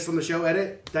theoretically, based on the show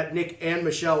edit, that Nick and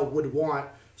Michelle would want.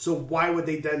 So why would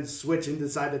they then switch and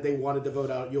decide that they wanted to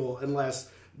vote out Yule unless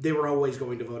they were always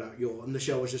going to vote out Yule and the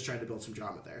show was just trying to build some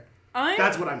drama there?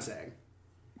 That's what I'm saying.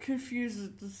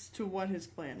 Confused as to what his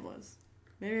plan was.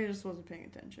 Maybe I just wasn't paying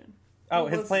attention. Oh,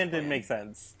 What his was plan didn't make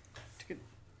sense.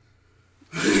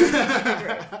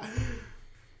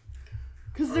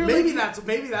 Because they're Maybe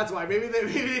that's why. Maybe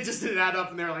they just didn't add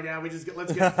up and they're like, yeah, let's get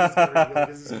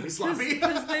this is gonna be sloppy.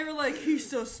 Because they were like, he's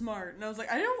so smart, and I was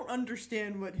like, I don't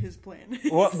understand what his plan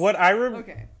is. What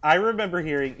Okay. I remember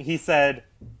hearing, he said,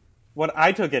 what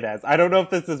I took it as, I don't know if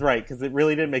this is right because it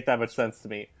really didn't make that much sense to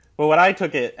me, but what I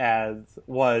took it as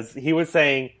was he was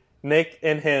saying Nick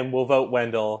and him will vote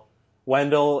Wendell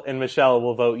and Michelle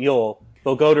will vote Yule.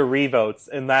 They'll go to revotes,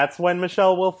 and that's when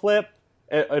Michelle will flip,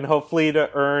 and hopefully to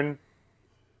earn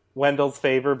Wendell's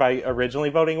favor by originally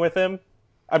voting with him.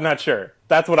 I'm not sure.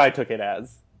 That's what I took it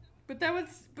as. But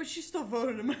she still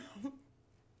voted him out.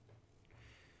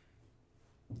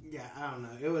 Yeah, I don't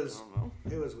know. It was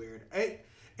weird.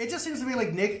 It just seems to me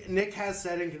like Nick has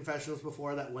said in confessionals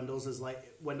before that Wendell is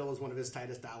one of his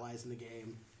tightest allies in the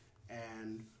game,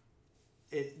 and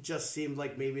it just seemed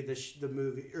like maybe the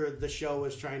movie or the show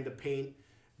was trying to paint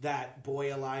that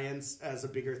boy alliance as a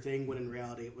bigger thing, when in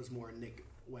reality it was more Nick,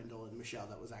 Wendell, and Michelle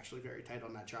that was actually very tight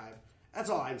on that tribe. That's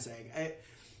all I'm saying.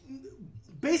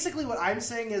 Basically what I'm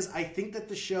saying is I think that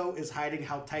the show is hiding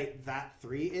how tight that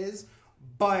three is,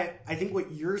 but I think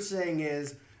what you're saying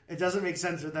is it doesn't make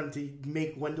sense for them to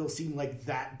make Wendell seem like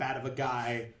that bad of a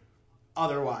guy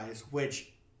otherwise,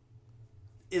 which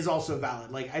is also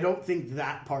valid. Like, I don't think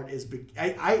that part is...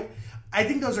 I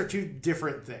think those are two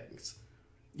different things.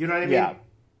 You know what I mean? Yeah.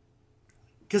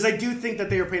 Because I do think that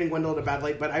they were painting Wendell in a bad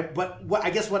light, but I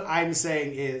guess what I'm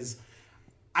saying is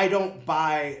I don't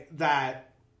buy that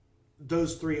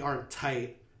those three aren't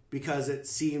tight because it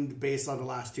seemed based on the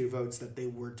last two votes that they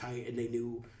were tight and they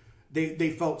knew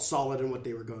they felt solid in what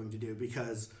they were going to do,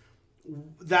 because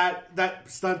that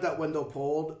stunt that Wendell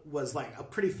pulled was like a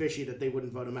pretty fishy that they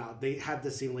wouldn't vote him out. They had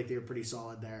to seem like they were pretty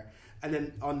solid there. And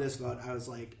then on this vote, I was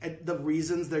like, the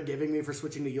reasons they're giving me for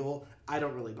switching to Yule, I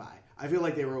don't really buy. I feel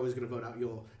like they were always going to vote out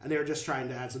Yule, and they were just trying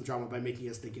to add some drama by making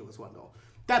us think it was Wendell.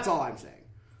 That's all I'm saying.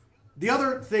 The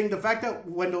other thing, the fact that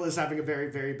Wendell is having a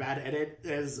very, very bad edit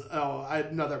is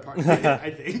another part of it,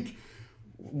 I think.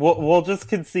 We'll just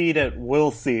concede it.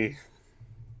 We'll see.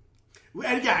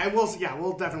 And we'll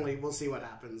see what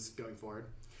happens going forward.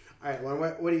 All right,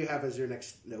 Lauren, what do you have as your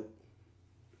next note?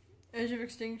 Edge of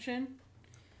Extinction.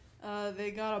 They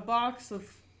got a box of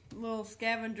little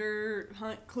scavenger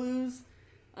hunt clues.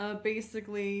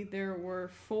 Basically, there were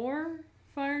 4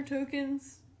 fire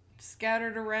tokens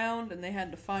scattered around, and they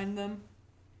had to find them.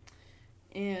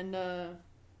 And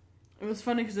it was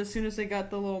funny because as soon as they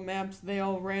got the little maps, they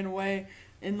all ran away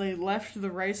and they left the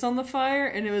rice on the fire.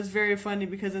 And it was very funny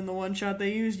because in the one shot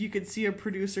they used, you could see a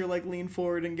producer like lean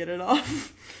forward and get it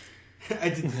off. I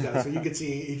didn't know, so you could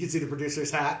see the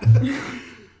producer's hat.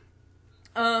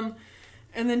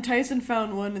 And then Tyson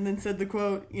found one and then said the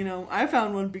quote, I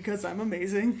found one because I'm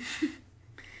amazing.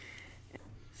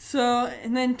 So,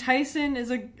 and then Tyson is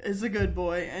a good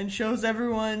boy and shows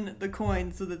everyone the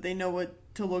coin so that they know what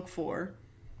to look for.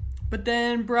 But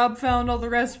then Rob found all the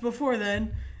rest before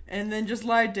then and then just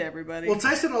lied to everybody. Well,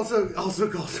 Tyson also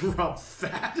calls Rob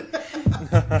fat.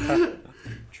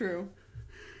 True.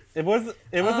 It was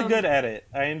a good edit.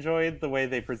 I enjoyed the way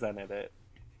they presented it.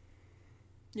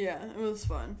 Yeah, it was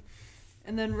fun.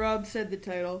 And then Rob said the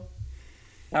title.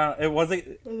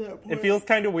 It feels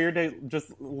kind of weird to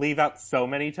just leave out so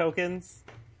many tokens.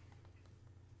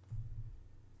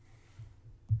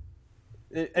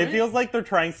 It feels like they're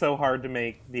trying so hard to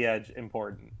make the edge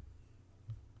important.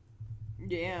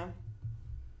 Yeah.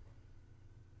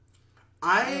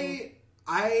 What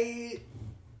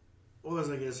was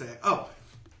I going to say? Oh,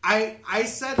 I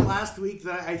said last week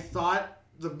that I thought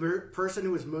the person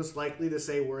who was most likely to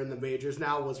say we're in the majors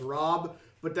now was Rob,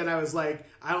 but then I was like,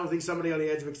 I don't think somebody on the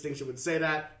edge of extinction would say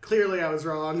that. Clearly I was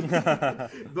wrong.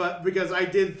 But because I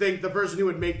did think the person who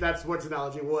would make that sports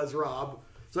analogy was Rob.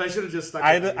 So I should have just stuck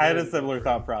I had a similar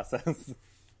thought process.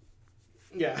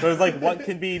 Yeah. So it was like, what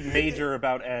can be major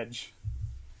about Edge?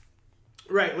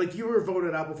 Right, like you were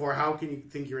voted out before. How can you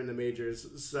think you're in the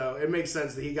majors? So it makes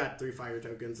sense that he got 3 fire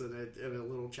tokens and a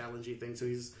little challenging thing. So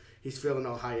he's feeling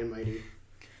all high and mighty.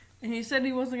 And he said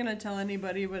he wasn't going to tell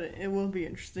anybody, but it will be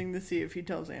interesting to see if he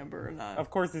tells Amber or not. Of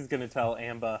course he's going to tell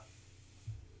Amba.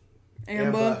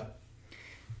 Amba.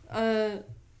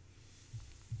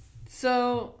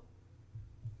 So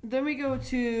then we go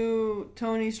to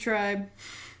Tony's tribe.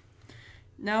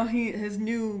 Now his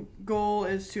new goal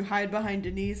is to hide behind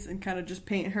Denise and kind of just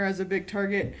paint her as a big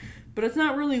target. But it's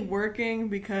not really working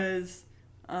because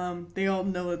they all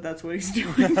know that that's what he's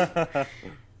doing.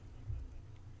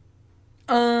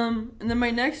 And then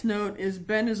my next note is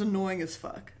Ben is annoying as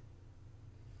fuck.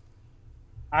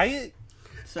 I'm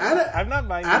not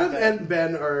minding Adam Ben. and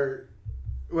Ben are...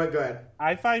 What? Go ahead.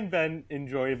 I find Ben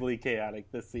enjoyably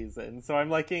chaotic this season, so I'm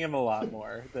liking him a lot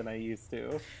more than I used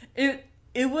to. It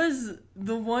was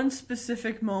the one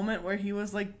specific moment where he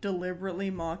was like deliberately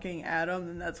mocking Adam,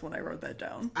 and that's when I wrote that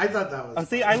down. I thought that was...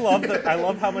 See, I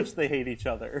love how much they hate each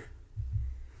other.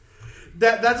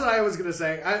 That's what I was going to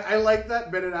say. I like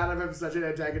that Ben and Adam have such an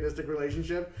antagonistic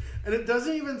relationship. And it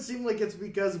doesn't even seem like it's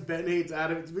because Ben hates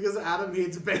Adam. It's because Adam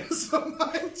hates Ben so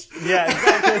much. Yeah,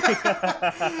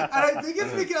 exactly. And I think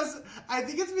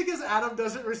it's because Adam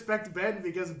doesn't respect Ben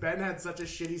because Ben had such a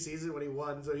shitty season when he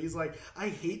won. So he's like, I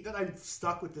hate that I'm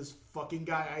stuck with this fucking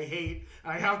guy I hate.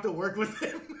 And I have to work with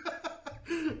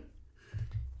him.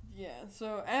 Yeah,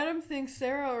 so Adam thinks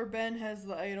Sarah or Ben has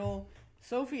the idol.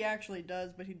 Sophie actually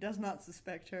does, but he does not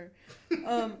suspect her.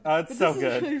 It's so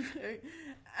good.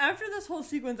 After this whole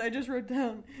sequence, I just wrote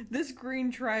down, this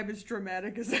green tribe is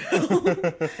dramatic as hell.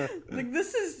 Like,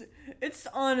 it's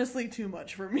honestly too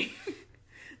much for me.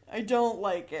 I don't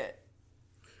like it.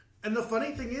 And the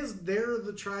funny thing is, they're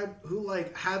the tribe who,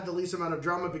 like, had the least amount of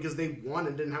drama because they won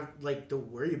and didn't have, like, to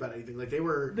worry about anything. Like,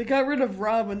 they got rid of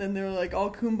Rob, and then they were, like,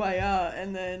 all kumbaya,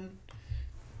 and then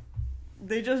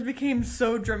they just became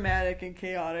so dramatic and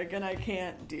chaotic, and I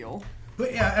can't deal.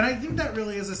 But yeah, and I think that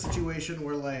really is a situation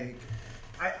where, like,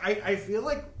 I feel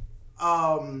like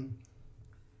I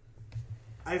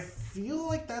feel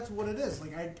like that's what it is.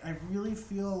 Like, I really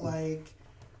feel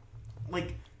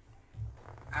like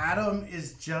Adam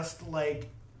is just like,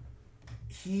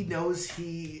 he knows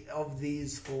he of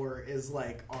these four is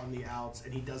like on the outs,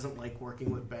 and he doesn't like working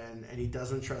with Ben, and he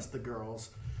doesn't trust the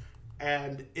girls,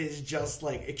 and is just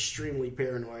like extremely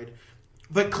paranoid,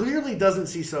 but clearly doesn't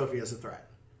see Sophie as a threat.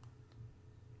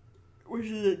 Which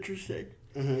is interesting.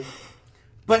 Mm-hmm.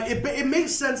 But it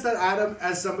makes sense that Adam,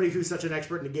 as somebody who's such an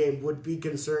expert in the game, would be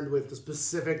concerned with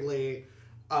specifically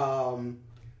Sarah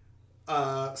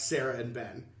and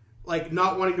Ben. Like,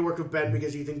 not wanting to work with Ben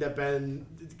because you think that Ben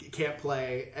can't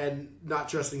play, and not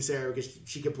trusting Sarah because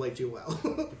she can play too well.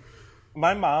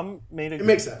 My mom made It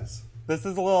makes sense. This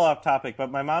is a little off topic,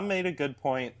 but my mom made a good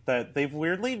point that they've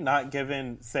weirdly not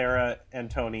given Sarah and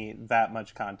Tony that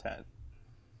much content.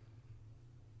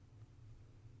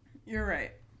 You're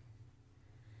right.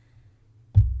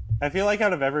 I feel like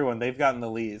out of everyone, they've gotten the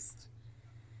least.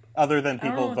 Other than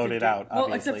people voted out, obviously.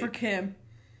 Well, except for Kim.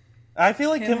 I feel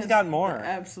like Kim's gotten more. The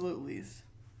absolute least.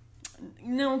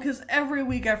 No, because every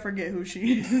week I forget who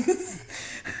she is.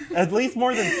 At least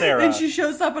more than Sarah. And she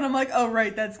shows up and I'm like, oh,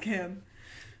 right, that's Kim.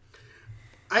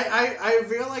 I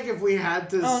feel like if we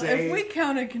had to say... If we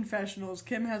counted confessionals,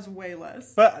 Kim has way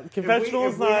less. But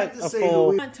confessionals not a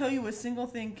full... I can't tell you a single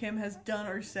thing Kim has done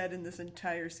or said in this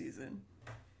entire season.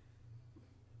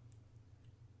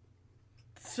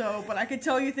 So, but I could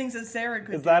tell you things that Sarah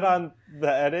could do. Is that on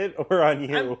the edit or on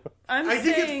you? I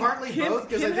think it's partly both,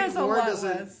 because I think Lauren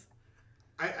doesn't... Less.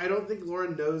 I don't think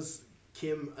Lauren knows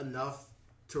Kim enough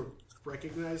to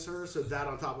recognize her, so that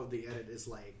on top of the edit is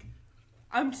like...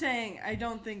 I'm saying I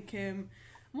don't think Kim...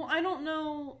 Well, I don't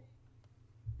know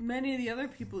many of the other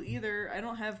people either. I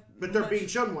don't have... But they're being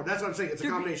shown more. That's what I'm saying. It's a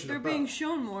combination of both. They're being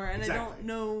shown more, and exactly. I don't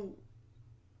know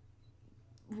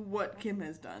what Kim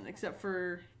has done, except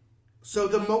for...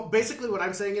 So basically what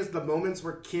I'm saying is the moments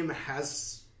where Kim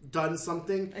has done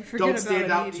something don't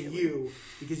stand out to you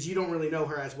because you don't really know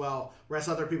her as well, whereas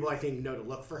other people I think know to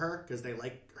look for her because they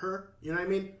like her. You know what I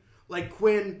mean? Like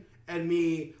Quinn and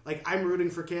me, like I'm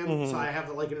rooting for Kim, so I have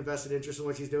like an invested interest in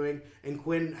what she's doing. And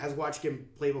Quinn has watched Kim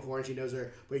play before and she knows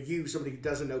her. But you, somebody who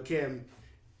doesn't know Kim,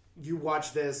 you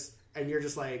watch this and you're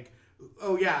just like,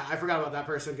 oh yeah, I forgot about that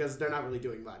person because they're not really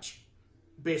doing much.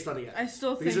 Based on the edit. I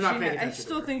still think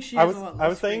she has a lot less I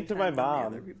was saying to my mom,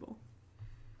 other people.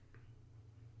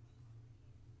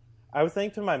 I was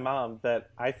saying to my mom that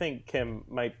I think Kim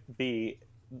might be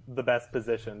the best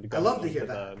position to go into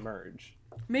the merge.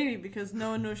 Maybe because no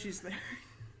one knows she's there.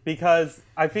 Because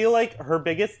I feel like her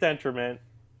biggest detriment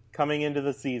coming into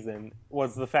the season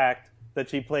was the fact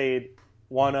that she played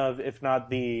one of, if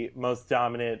not the most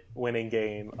dominant winning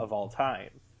game of all time.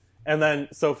 And then,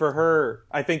 so for her,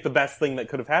 I think the best thing that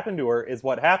could have happened to her is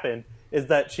what happened, is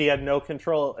that she had no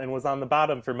control and was on the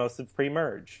bottom for most of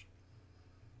pre-merge.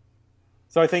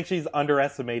 So I think she's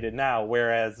underestimated now,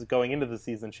 whereas going into the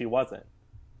season, she wasn't.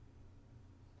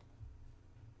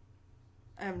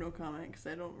 I have no comment, because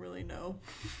I don't really know.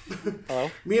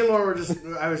 Hello? Me and Lauren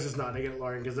I was just nodding at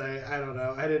Lauren, because I don't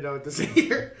know. I didn't know what to say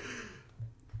here.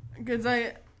 Because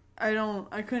I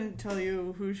couldn't tell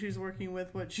you who she's working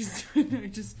with, what she's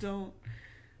doing.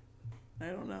 I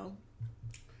don't know.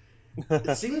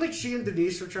 It seemed like she and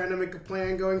Denise were trying to make a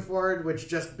plan going forward, which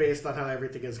just based on how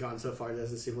everything has gone so far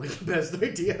doesn't seem like the best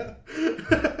idea.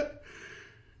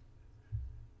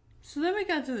 So then we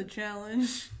got to the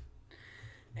challenge.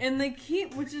 And they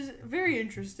keep, which is very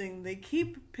interesting, they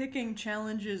keep picking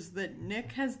challenges that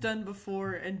Nick has done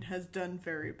before and has done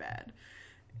very bad.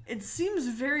 It seems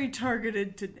very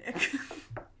targeted to Nick.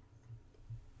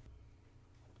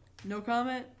 No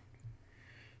comment?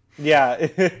 Yeah.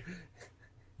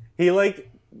 He,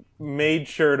 made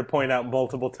sure to point out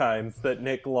multiple times that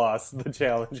Nick lost the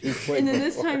challenge he played And then before.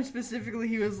 this time specifically,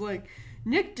 he was like,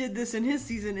 Nick did this in his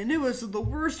season, and it was the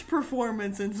worst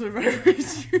performance in Survivor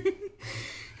history.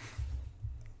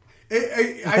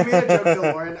 I made a joke to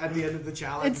Lauren at the end of the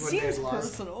challenge It when they had seems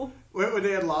lost. personal. When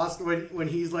they had lost, when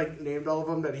he's named all of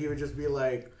them, that he would just be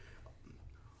like,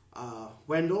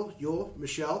 Wendell, Yule,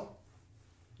 Michelle,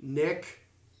 Nick,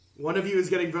 one of you is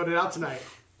getting voted out tonight.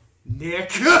 Nick.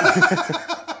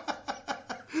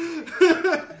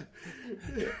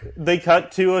 They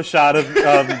cut to a shot of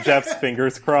Jeff's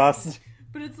fingers crossed.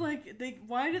 But it's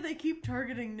why do they keep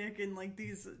targeting Nick in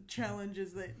these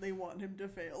challenges that they want him to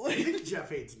fail? I think Jeff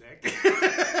hates Nick.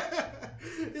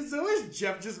 It's always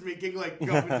Jeff just making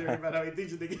commentary about how he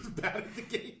thinks Nick is bad at the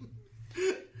game.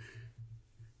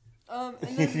 And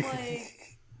then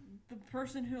the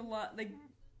person who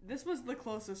this was the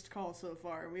closest call so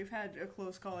far. We've had a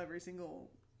close call every single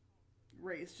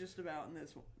race just about in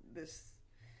this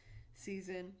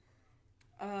season.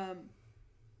 And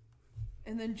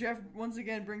then Jeff once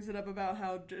again brings it up about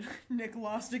how Nick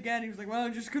lost again. He was like, well, I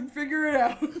just couldn't figure it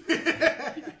out.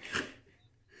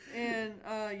 And,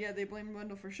 they blame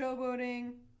Wendell for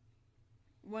showboating.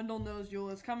 Wendell knows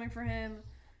Yul is coming for him.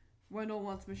 Wendell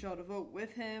wants Michelle to vote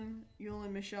with him. Yul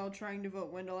and Michelle trying to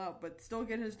vote Wendell out, but still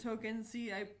get his token.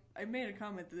 See, I made a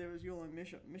comment that there was Yul and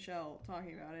Michelle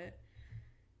talking about it.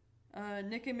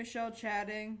 Nick and Michelle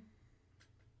chatting.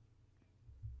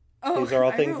 Oh, these are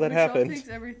all things that happened. Michelle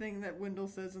takes everything that Wendell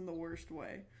says in the worst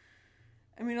way.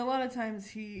 I mean, a lot of times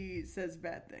he says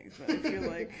bad things, but I feel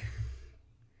like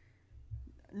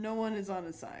no one is on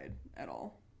his side at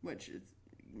all, which is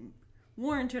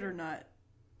warranted or not.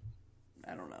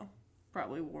 I don't know.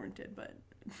 Probably warranted, but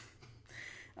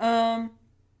and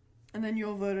then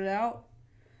Yul voted out.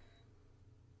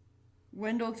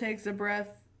 Wendell takes a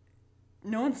breath.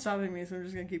 No one's stopping me, so I'm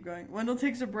just gonna keep going. Wendell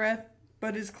takes a breath,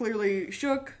 but is clearly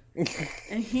shook.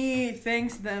 And he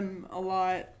thanks them a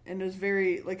lot and is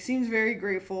seems very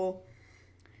grateful.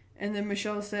 And then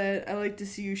Michelle said, I like to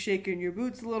see you shaking your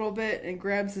boots a little bit, and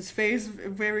grabs his face,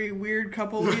 very weird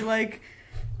couple-y like.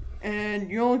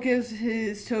 And Yul gives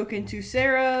his token to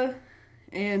Sarah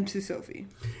and to Sophie.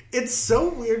 It's so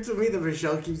weird to me that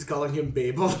Michelle keeps calling him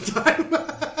Babe all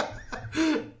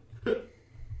the time.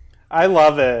 I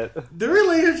love it. The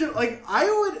relationship,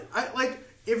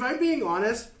 if I'm being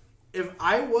honest, if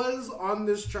I was on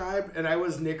this tribe and I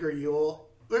was Nick or Yul,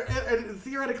 and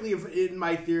theoretically, in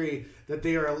my theory,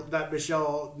 that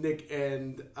Michelle, Nick,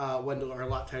 and Wendell are a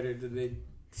lot tighter than they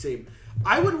seem,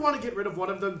 I would want to get rid of one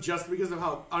of them just because of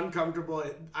how uncomfortable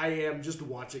I am just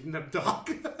watching them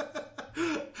talk.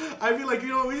 I'd be like,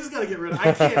 we just gotta get rid of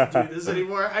I can't do this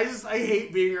anymore. I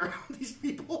hate being around these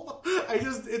people.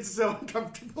 It's so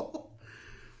uncomfortable.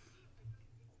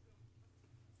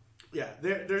 Yeah,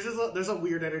 there's a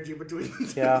weird energy between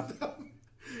the two of them.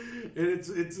 And it's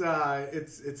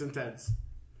intense.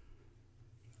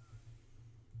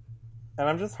 And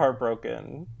I'm just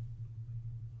heartbroken.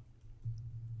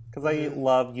 Because I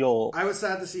love Yul. I was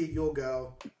sad to see Yul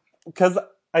go. Because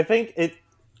I think it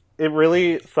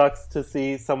really sucks to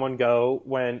see someone go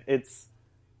when it's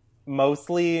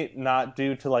mostly not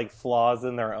due to flaws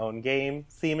in their own game,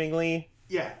 seemingly.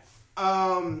 Yeah.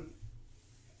 Because,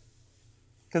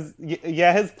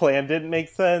 his plan didn't make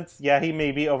sense. Yeah, he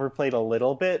maybe overplayed a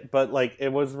little bit, but,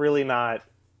 it was really not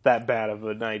that bad of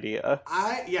an idea.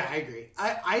 I agree.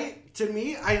 To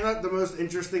me, I thought the most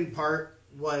interesting part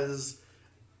was,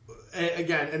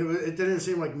 again, and it didn't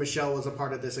seem like Michelle was a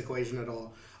part of this equation at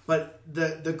all, but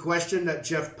the question that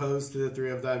Jeff posed to the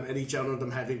three of them, and each one of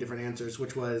them having different answers,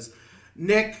 which was,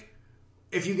 Nick,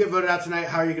 if you get voted out tonight,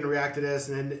 how are you going to react to this?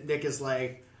 And then Nick is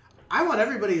like, I want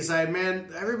everybody's side, man.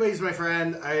 Everybody's my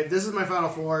friend. This is my Final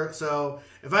Four, so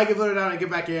if I get voted out and get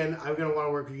back in, I'm going to want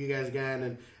to work with you guys again.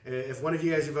 And if one of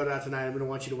you guys are voted out tonight, I'm going to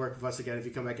want you to work with us again if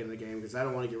you come back into the game, because I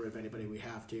don't want to get rid of anybody. We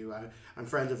have to. I'm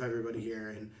friends with everybody here,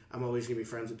 and I'm always going to be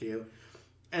friends with you.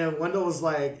 And Wendell was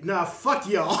like, nah, fuck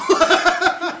y'all.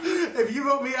 If you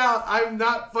vote me out, I'm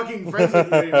not fucking friends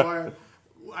with you anymore.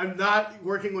 I'm not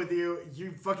working with you.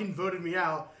 You fucking voted me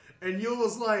out. And Yul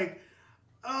was like,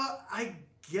 I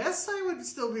guess I would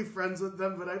still be friends with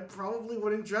them, but I probably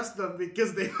wouldn't trust them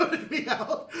because they voted me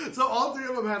out. So all three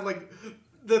of them had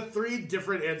the three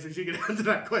different answers you could have to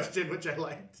that question, which I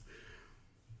liked.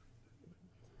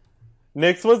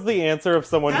 Nick's was the answer of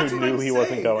someone who knew he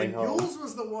wasn't going home. Yul's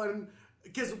was the one,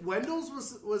 because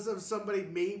Wendell's was of somebody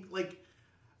maybe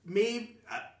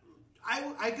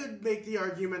I could make the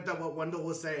argument that what Wendell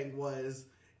was saying was,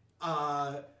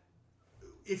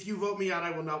 if you vote me out, I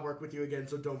will not work with you again,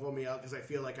 so don't vote me out because I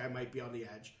feel like I might be on the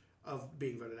edge of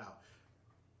being voted out.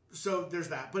 So there's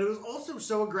that. But it was also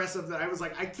so aggressive that I was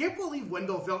like, I can't believe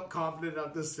Wendell felt confident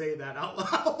enough to say that out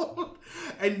loud.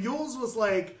 And Yules was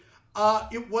like,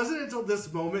 it wasn't until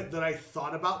this moment that I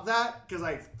thought about that, because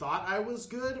I thought I was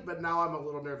good, but now I'm a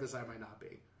little nervous I might not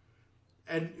be.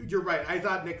 And you're right. I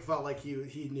thought Nick felt like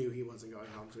he knew he wasn't going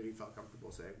home, so he felt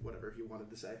comfortable saying whatever he wanted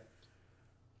to say.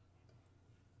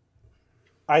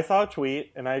 I saw a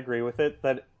tweet, and I agree with it,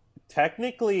 that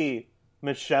technically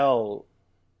Michelle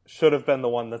should have been the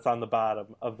one that's on the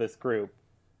bottom of this group.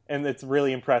 And it's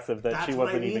really impressive that she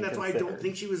wasn't even considered. That's why I don't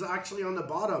think she was actually on the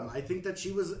bottom. I think that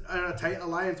she was in a tight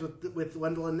alliance with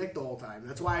Wendell and Nick the whole time.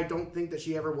 That's why I don't think that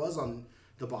she ever was on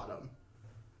the bottom.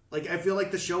 Like, I feel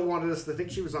like the show wanted us to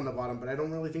think she was on the bottom, but I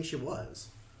don't really think she was.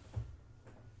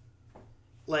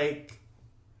 Like...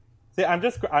 See, I'm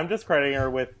just crediting her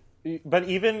with... But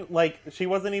even, like, she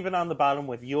wasn't even on the bottom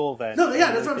with Yul then. No,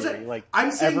 yeah, that's what I'm saying. Like,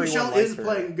 I'm saying Michelle is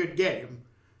playing a good game.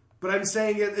 But I'm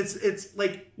saying it's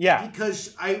like,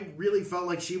 because I really felt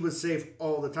like she was safe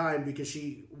all the time because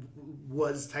she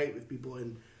was tight with people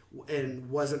and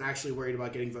wasn't actually worried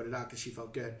about getting voted out because she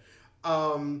felt good.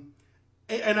 And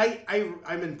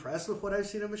I'm impressed with what I've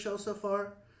seen of Michelle so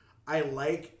far. I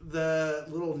like the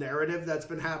little narrative that's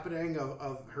been happening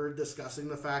of her discussing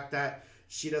the fact that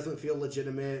she doesn't feel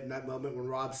legitimate in that moment when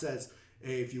Rob says,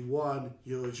 hey, if you won,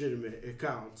 you're legitimate. It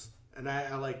counts. And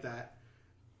I like that.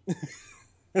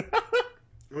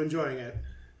 I'm enjoying it.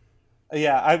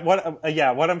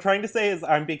 What I'm trying to say is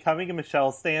I'm becoming a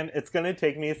Michelle stan. It's going to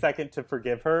take me a second to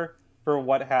forgive her for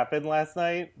what happened last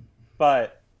night,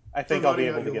 but I think I'll be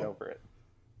able to get over it.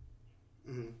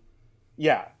 Mm-hmm.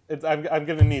 Yeah, I'm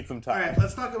going to need some time. All right,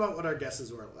 let's talk about what our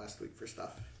guesses were last week for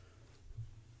stuff.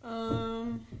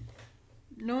 No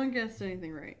one guessed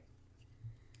anything right.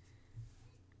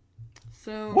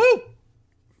 So, woo!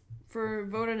 For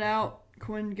voted out,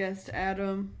 Quinn guessed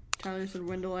Adam. Tyler said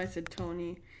Wendell. I said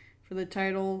Tony. For the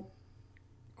title,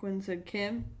 Quinn said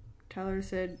Kim. Tyler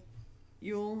said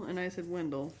Yule, and I said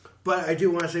Wendell. But I do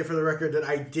want to say for the record that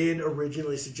I did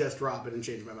originally suggest Robin and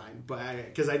change my mind,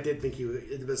 because I did think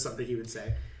it was something he would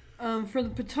say. For the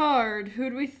petard,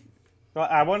 who'd we? Well,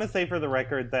 I want to say for the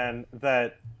record then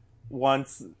that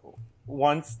once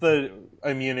the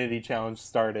immunity challenge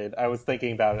started, I was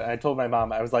thinking about it. I told my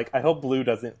mom, I was like, I hope Blue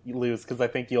doesn't lose because I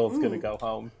think Yule's going to go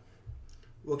home.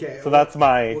 Okay, so that's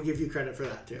my. We'll give you credit for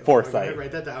that too. Foresight.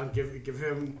 Write that down. Give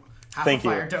him half Thank a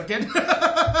fire token.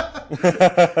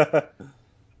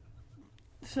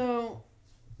 So,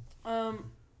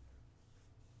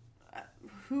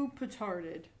 who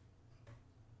petarded?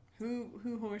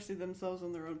 Who hoisted themselves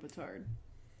on their own petard?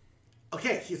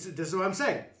 Okay, this is what I'm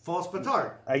saying. False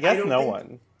petard. I guess no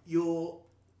one. You'll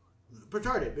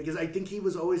petarded because I think he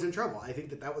was always in trouble. I think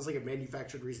that was like a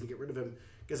manufactured reason to get rid of him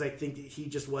because I think that he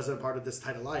just wasn't a part of this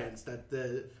tight alliance that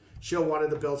the show wanted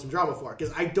to build some drama for.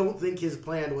 Because I don't think his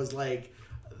plan was like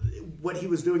what he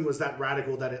was doing was that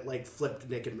radical that it like flipped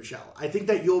Nick and Michelle. I think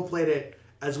that Yul played it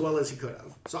as well as he could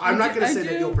have. So I'm not going to say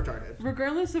that Yul petarded.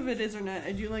 Regardless if it is or not,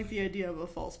 I do like the idea of a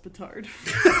false petard.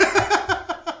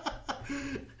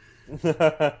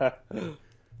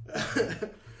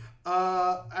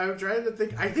 I'm trying to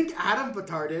think. I think Adam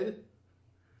petarded.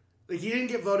 Like he didn't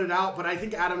get voted out, but I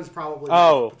think Adam's probably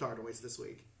petard waste this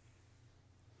week.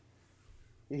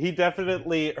 He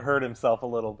definitely hurt himself a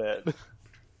little bit.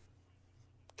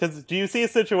 Because do you see a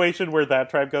situation where that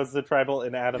tribe goes to tribal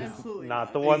and Adam's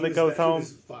not the one that goes home? He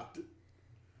was fucked.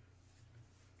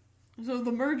 So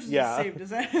the merge just saved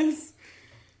his ass.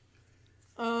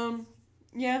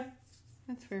 Yeah,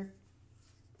 that's fair.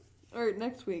 All right,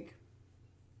 next week.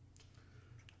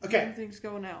 Okay. Everything's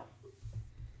going out.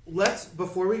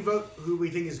 Before we vote who we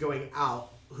think is going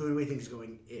out, who do we think is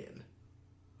going in?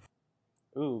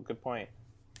 Ooh, good point.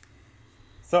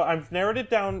 So I've narrowed it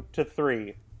down to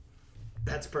 3.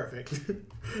 That's perfect.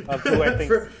 Of who I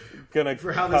think is going to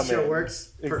for how this show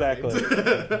works. Exactly.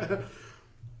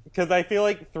 Because I feel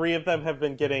like 3 of them have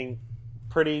been getting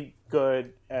pretty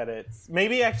good edits.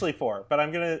 Maybe actually 4, but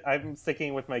I'm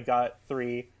sticking with my gut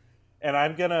 3, and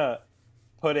I'm gonna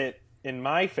put it in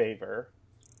my favor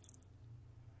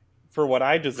for what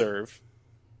I deserve.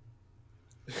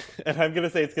 And I'm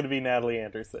gonna say it's gonna be Natalie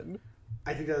Anderson.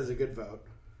 I think that is a good vote.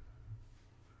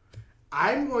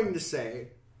 I'm going to say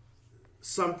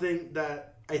something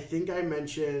that I think I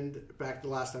mentioned back the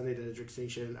last time they did a Drink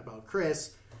Station about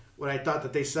Chris, when I thought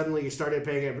that they suddenly started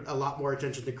paying a lot more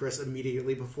attention to Chris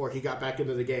immediately before he got back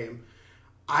into the game.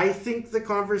 I think the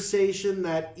conversation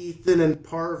that Ethan and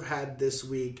Parv had this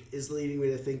week is leading me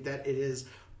to think that it is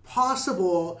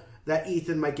possible that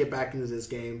Ethan might get back into this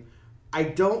game. I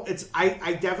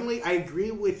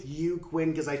agree with you,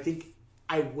 Quinn, because I think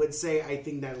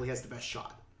Natalie has the best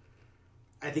shot.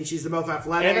 I think she's the most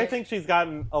athletic. And I think she's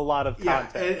gotten a lot of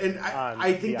content. Yeah, and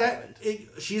I think that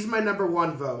she's my number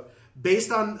 1 vote.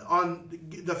 Based on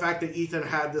the fact that Ethan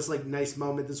had this like nice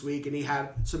moment this week and he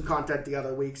had some content the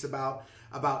other weeks about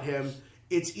him,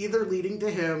 it's either leading to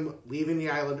him leaving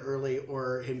the island early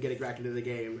or him getting back into the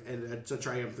game, and it's a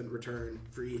triumphant return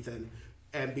for Ethan.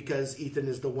 And because Ethan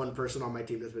is the one person on my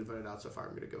team that's been voted out so far,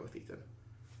 I'm going to go with Ethan.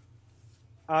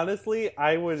 Honestly,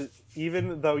 I would,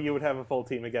 even though you would have a full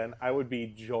team again, I would be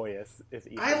joyous if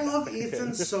Ethan. I love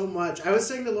Ethan so much. I was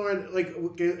saying to Lauren,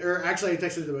 or actually I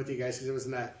texted to both of you guys because it was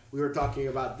in that we were talking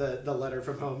about the letter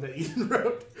from home that Ethan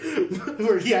wrote,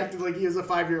 where he acted like he was a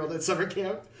 5-year-old at summer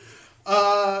camp.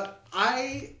 I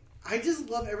just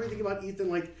love everything about Ethan.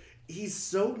 Like, he's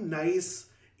so nice.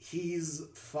 He's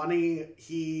funny.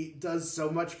 He does so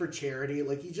much for charity.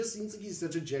 Like, he just seems like he's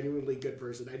such a genuinely good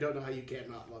person. I don't know how you can't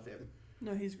not love him.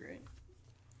 No, he's great.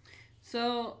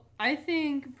 So I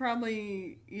think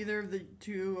probably either of the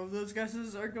two of those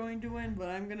guesses are going to win, but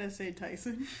I'm gonna say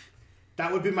Tyson.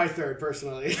 That would be my third,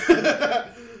 personally.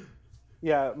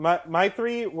 Yeah, my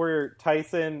three were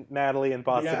Tyson, Natalie, and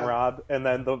Boston Yeah. Rob, and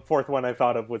then the fourth one I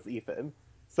thought of was Ethan.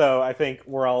 So I think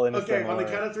we're all in a Okay, similar on the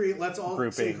count of three, let's all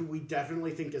grouping. say who we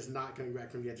definitely think is not coming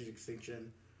back from the edge of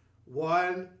extinction.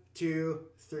 1, 2,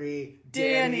 3.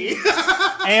 Danny.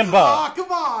 Amber. Oh,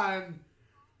 come on.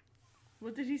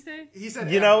 What did he say? He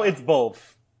said You know, Amber. it's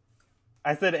both.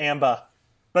 I said Amber,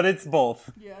 but it's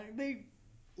both. Yeah, they.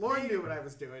 Lauren knew what I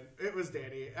was doing. It was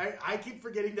Danny. I keep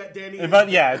forgetting that Danny is... But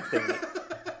yeah, it's Danny.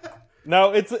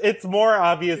 No, it's more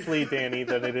obviously Danny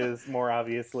than it is more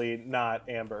obviously not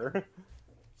Amber.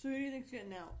 So who do you think's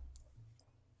getting out?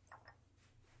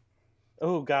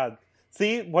 Oh, God.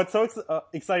 See, what's so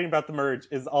exciting about the merge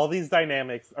is all these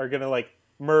dynamics are going to, like,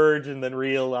 merge and then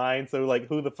realign, so, like,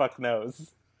 who the fuck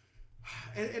knows?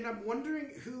 And I'm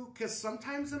wondering who... Because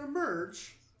sometimes in a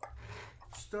merge...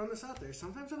 Just throwing this out there.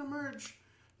 Sometimes in a merge...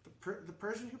 The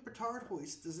person who petard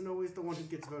hoists isn't always the one who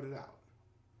gets voted out.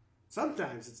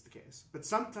 Sometimes it's the case. But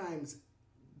sometimes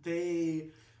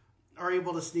they are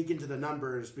able to sneak into the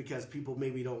numbers because people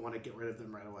maybe don't want to get rid of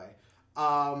them right away.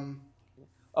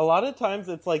 A lot of times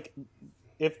it's like,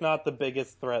 if not the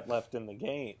biggest threat left in the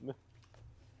game.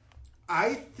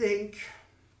 I think...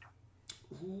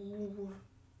 Ooh,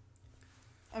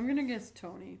 I'm gonna guess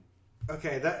Tony.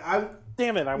 okay,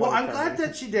 Damn it! I'm glad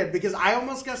that she did, because I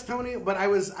almost guessed Tony, but I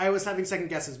was having second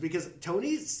guesses because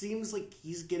Tony seems like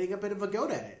he's getting a bit of a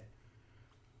goat at it.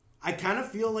 I kind of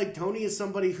feel like Tony is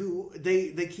somebody who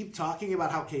they keep talking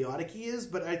about how chaotic he is,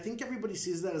 but I think everybody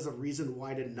sees that as a reason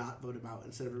why to not vote him out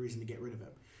instead of a reason to get rid of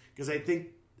him. Because I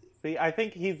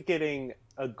think he's getting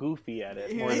a goofy at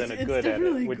it more than a good at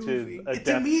it, which goofy. is a to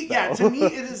death me, spell. to me,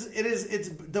 it's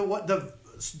the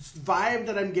vibe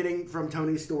that I'm getting from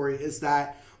Tony's story is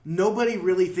that nobody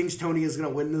really thinks Tony is going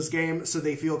to win this game, so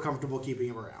they feel comfortable keeping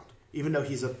him around, even though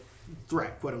he's a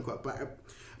threat, quote unquote.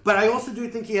 But I also do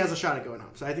think he has a shot at going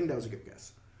home, so I think that was a good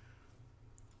guess.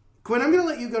 Quinn, I'm going to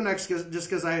let you go next, just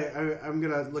because I'm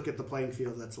going to look at the playing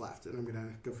field that's left, and I'm going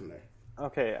to go from there.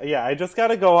 Okay, yeah, I just got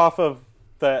to go off of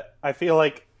I feel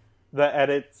like the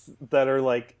edits that are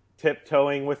like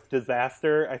tiptoeing with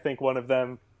disaster, I think one of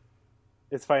them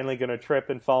is finally going to trip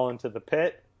and fall into the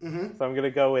pit. Mm-hmm. So I'm going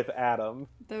to go with Adam.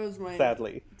 That was my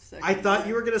sadly. I thought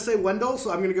you were going to say Wendell,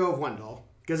 so I'm going to go with Wendell.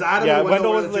 Because Adam and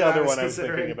Wendell was the other one I was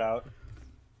thinking about.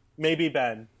 Maybe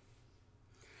Ben.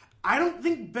 I don't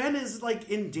think Ben is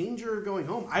like in danger of going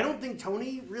home. I don't think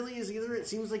Tony really is either. It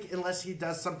seems like unless he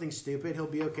does something stupid, he'll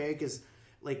be okay because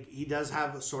like he does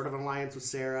have a sort of an alliance with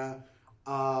Sarah.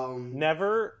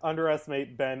 Never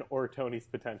underestimate Ben or Tony's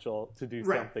potential to do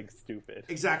something stupid.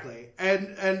 Exactly.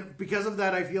 And because of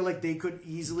that, I feel like they could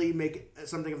easily make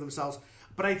something of themselves.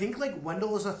 But I think like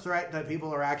Wendell is a threat that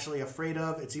people are actually afraid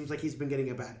of. It seems like he's been getting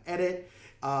a bad edit.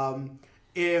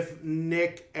 If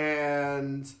Nick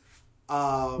and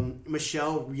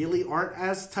Michelle really aren't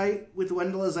as tight with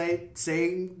Wendell as I'm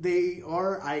saying they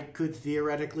are, I could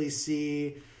theoretically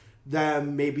see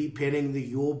them maybe pinning the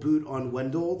Yule boot on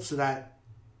Wendell so that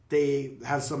they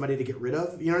have somebody to get rid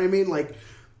of. You know what I mean? Like,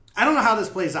 I don't know how this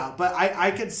plays out, but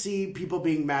I could see people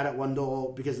being mad at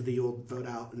Wendell because of the Yule vote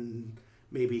out and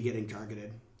maybe getting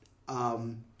targeted.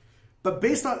 But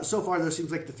based on so far, those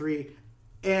seems like the three.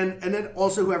 And then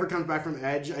also whoever comes back from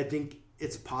Edge, I think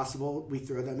it's possible we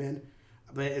throw them in.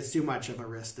 But it's too much of a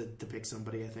risk to pick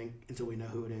somebody, I think, until we know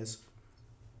who it is.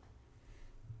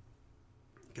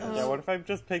 Yeah, what if I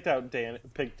just picked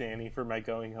Danny for my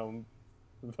going home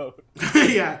vote?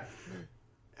 Yeah.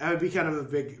 That would be kind of a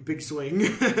big swing.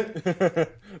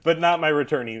 But not my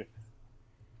returnee.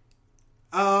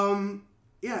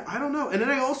 Yeah, I don't know. And then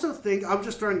I also think, I'm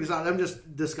just throwing this out, I'm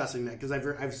just discussing that because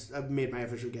I've made my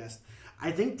official guess.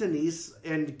 I think Denise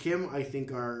and Kim,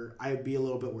 I'd be a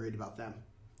little bit worried about them,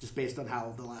 just based on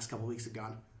how the last couple weeks have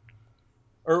gone.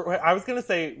 Or I was going to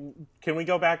say, can we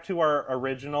go back to our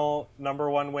original number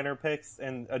one winner picks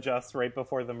and adjust right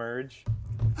before the merge?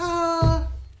 I'll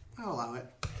allow it.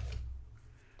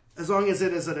 As long as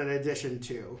it isn't an addition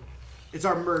to. It's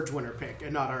our merge winner pick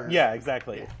and not our... Yeah,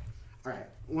 exactly. Yeah. All right.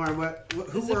 Lauren,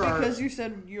 who is were it because you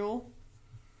said Yule?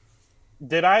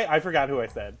 Did I? I forgot who I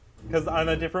said. Because on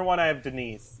a different one I have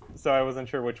Denise, so I wasn't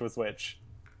sure which was which.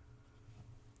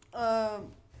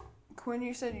 Quinn,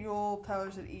 you said Yule, Tyler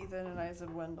said Ethan, and I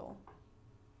said Wendell.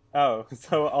 Oh,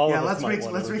 so all of us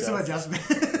let's make some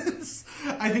adjustments.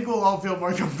 I think we'll all feel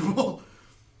more comfortable.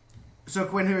 So,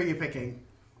 Quinn, who are you picking?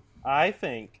 I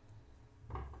think,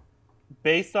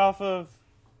 based off of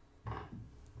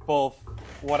both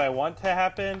what I want to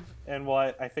happen and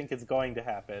what I think is going to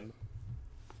happen,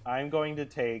 I'm going to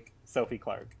take Sophie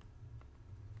Clark.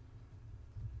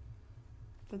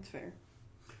 That's fair.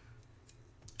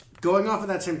 Going off of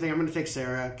that same thing, I'm going to take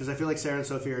Sarah because I feel like Sarah and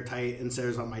Sophie are tight, and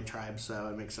Sarah's on my tribe, so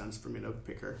it makes sense for me to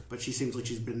pick her. But she seems like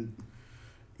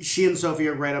she and Sophie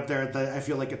are right up there I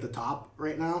feel like at the top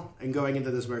right now. And going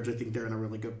into this merge, I think they're in a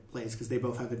really good place because they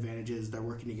both have advantages. They're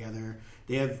working together.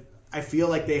 I feel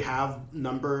like they have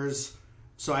numbers,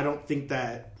 so I don't think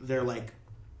that they're like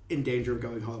in danger of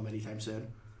going home anytime soon.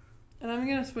 And I'm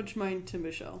going to switch mine to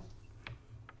Michelle.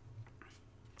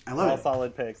 I love All it.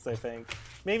 solid picks, I think.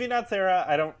 Maybe not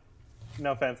Sarah.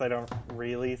 No offense, I don't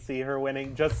really see her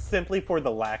winning, just simply for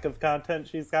the lack of content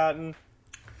she's gotten.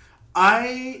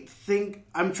 I think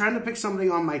I'm trying to pick somebody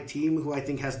on my team who I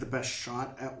think has the best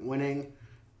shot at winning.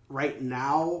 Right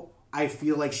now, I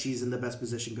feel like she's in the best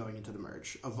position going into the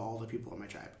merge of all the people on my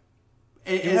tribe.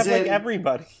 You have like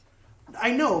everybody.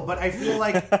 I know, but I feel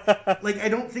like I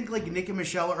don't think like Nick and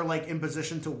Michelle are like in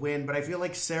position to win, but I feel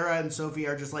like Sarah and Sophie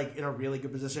are just like in a really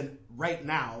good position right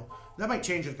now. That might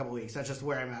change in a couple weeks. That's just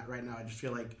where I'm at right now. I just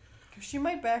feel like she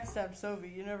might backstab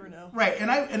Sophie. You never know. Right, and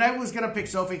I was gonna pick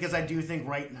Sophie because I do think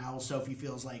right now Sophie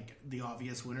feels like the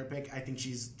obvious winner pick. I think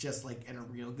she's just like in a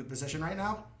real good position right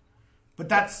now.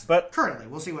 But currently,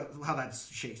 we'll see how that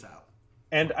shakes out.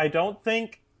 And I don't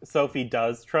think Sophie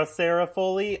does trust Sarah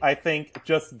fully. I think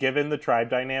just given the tribe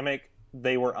dynamic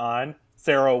they were on,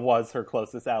 Sarah was her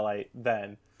closest ally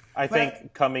then. I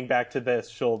think coming back to this,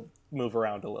 she'll move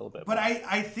around a little bit. But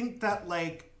I think that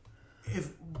like, if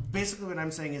basically what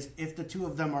I'm saying is if the two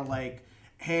of them are like,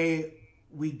 hey,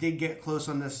 we did get close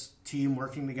on this team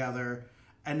working together,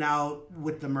 and now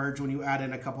with the merge, when you add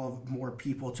in a couple of more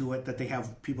people to it that they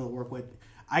have people to work with,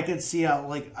 I could see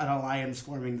like an alliance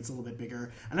forming that's a little bit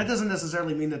bigger. And that doesn't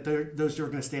necessarily mean that those two are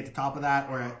going to stay at the top of that,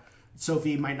 or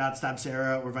Sophie might not stab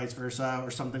Sarah, or vice versa,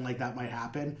 or something like that might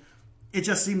happen. It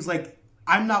just seems like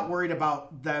I'm not worried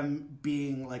about them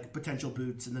being like potential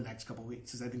boots in the next couple of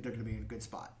weeks, because I think they're going to be in a good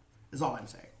spot, is all I'm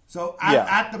saying. So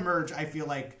at the merge, I feel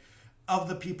like of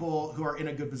the people who are in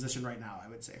a good position right now, I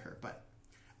would say her. But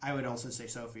I would also say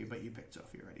Sophie, but you picked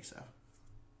Sophie already, so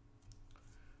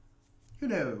who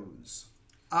knows?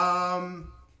 And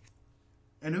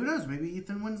who knows? Maybe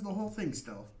Ethan wins the whole thing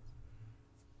still.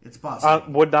 It's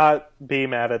possible. Would not be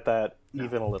mad at that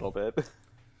even a little bit. Do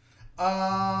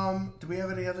we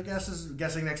have any other guesses?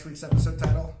 Guessing next week's episode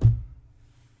title?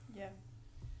 Yeah.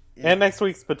 And next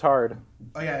week's Petard.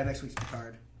 Oh yeah, next week's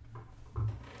Petard.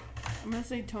 I'm going to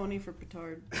say Tony for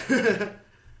Petard. I'm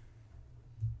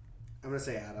going to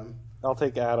say Adam. I'll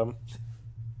take Adam.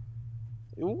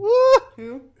 Woo!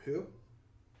 Who?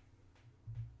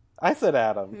 I said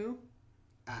Adam. Who?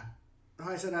 Oh,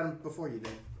 I said Adam before you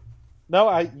did. No,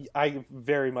 I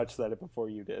very much said it before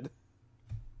you did.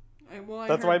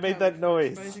 That's why I made that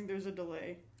noise. But I think there's a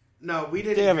delay. No, we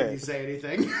didn't hear you say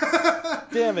anything.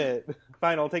 Damn it.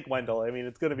 Fine, I'll take Wendell. I mean,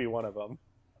 it's going to be one of them.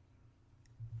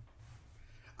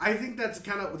 I think that's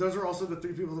kind of... Those are also the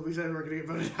three people that we said were going to get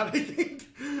voted out, I think.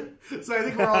 So I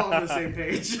think we're all on the same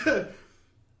page. Yeah,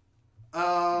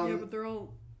 but they're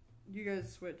all... You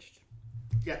guys switched.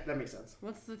 Yeah, that makes sense.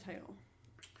 What's the title?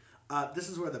 This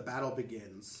is where the battle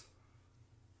begins.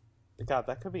 God,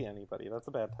 that could be anybody. That's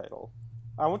a bad title.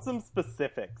 I want some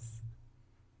specifics.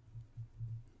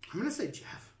 I'm going to say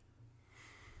Jeff.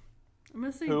 I'm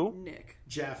going to say Who? Nick.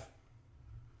 Jeff.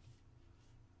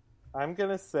 I'm going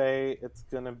to say it's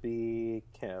going to be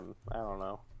Kim. I don't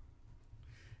know.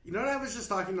 You know what I was just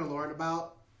talking to Lauren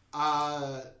about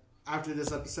after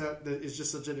this episode? That is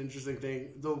just such an interesting thing.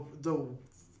 The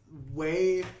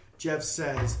way Jeff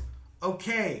says,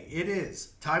 okay, it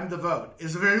is time to vote,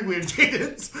 is a very weird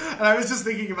cadence. And I was just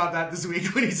thinking about that this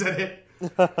week when he said it.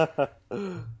 But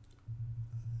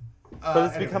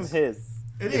it's become his.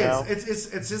 It is.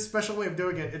 It's his special way of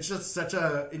doing it. It's just such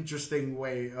an interesting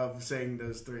way of saying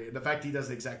those three. And the fact he does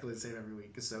exactly the same every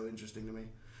week is so interesting to me.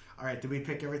 All right, did we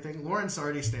pick everything? Lauren's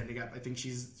already standing up. I think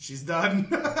she's done.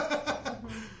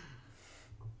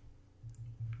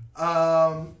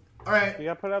 All right. You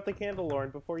got to put out the candle,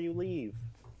 Lauren, before you leave.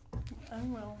 I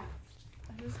will.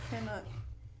 I just cannot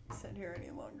sit here any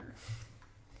longer.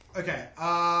 Okay.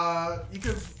 You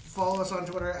can follow us on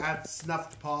Twitter at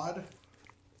SnuffedPod.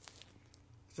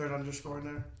 Third underscore in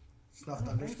there. Snuffed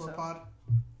underscore so. pod.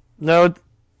 No,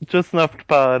 just Snuffed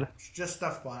Pod. Just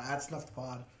Snuffed Pod. At Snuffed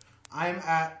Pod. I'm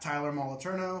at Tyler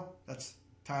Moliterno. That's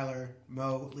Tyler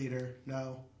Mo Leader.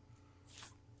 No.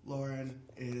 Lauren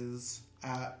is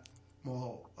at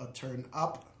Turn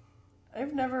Up.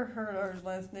 I've never heard our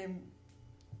last name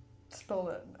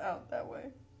spelled out that way.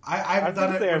 I've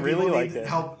done it say when I really people like need it.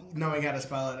 help knowing how to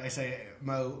spell it. I say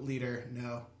Mo Leader.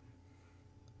 No.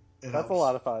 It That's helps. a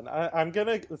lot of fun. I'm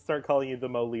gonna start calling you the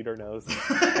Mo Leader Nose.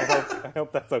 I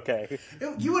hope that's okay.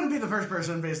 You wouldn't be the first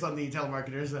person based on the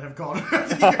telemarketers that have called over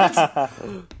the years.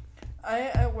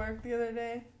 At work the other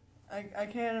day, I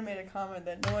kind of made a comment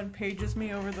that no one pages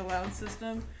me over the loud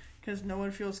system because no one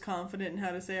feels confident in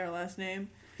how to say our last name.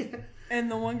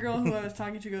 And the one girl who I was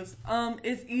talking to goes,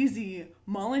 it's easy,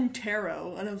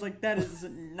 Molintero. And I was like, that is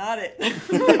not it.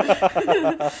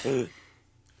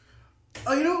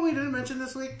 Oh, you know what we didn't mention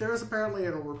this week? There was apparently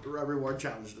a reward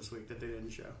challenge this week that they didn't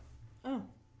show. Oh.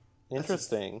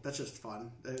 Interesting. That's just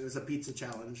fun. It was a pizza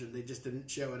challenge, and they just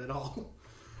didn't show it at all.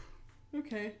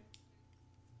 Okay.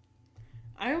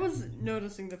 I was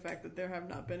noticing the fact that there have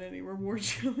not been any reward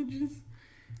challenges.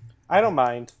 I don't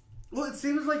mind. Well, it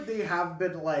seems like they have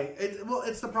been like...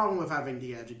 it's the problem with having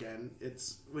The Edge again.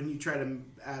 It's when you try to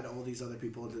add all these other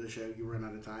people into the show, you run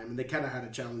out of time. And they kind of had a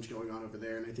challenge going on over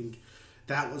there, and I think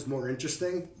that was more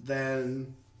interesting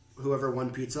than whoever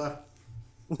won pizza.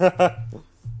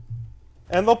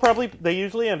 And they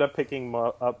usually end up picking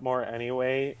up more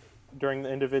anyway during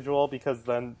the individual because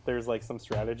then there's like some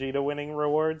strategy to winning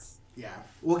rewards. Yeah,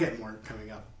 we'll get more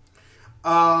coming up.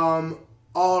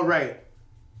 All right.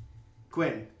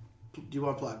 Quinn, do you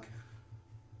want to plug?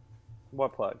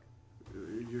 What plug?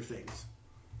 Your things.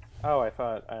 Oh, I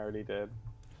thought I already did.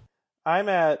 I'm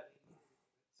at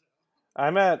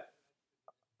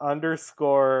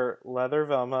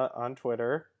 _LeatherVelma on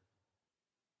Twitter.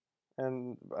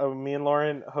 And me and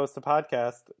Lauren host a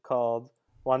podcast called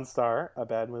One Star, a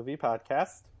Bad Movie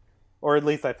Podcast. Or at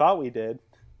least I thought we did.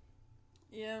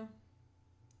 Yeah.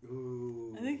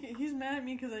 Ooh. I think he's mad at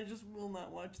me because I just will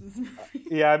not watch this movie.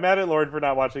 Yeah, I'm mad at Lauren for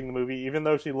not watching the movie, even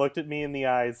though she looked at me in the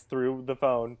eyes through the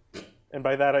phone, and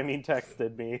by that I mean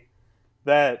texted me,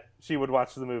 that she would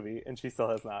watch the movie, and she still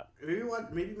has not.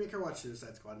 Maybe make her watch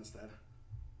Suicide Squad instead.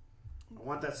 I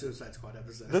want that Suicide Squad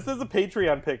episode. This is a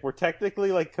Patreon pick. We're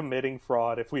technically like committing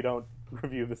fraud if we don't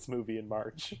review this movie in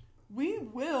March. We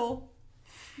will.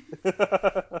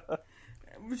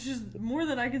 Which is more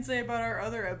than I can say about our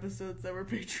other episodes that were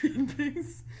Patreon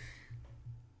picks.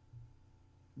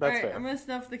 That's Alright, fair. I'm gonna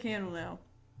snuff the candle now.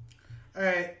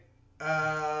 Alright.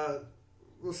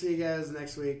 We'll see you guys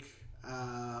next week.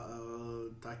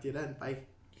 Talk to you then. Bye. You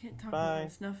can't talk Bye.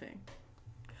 about snuffing.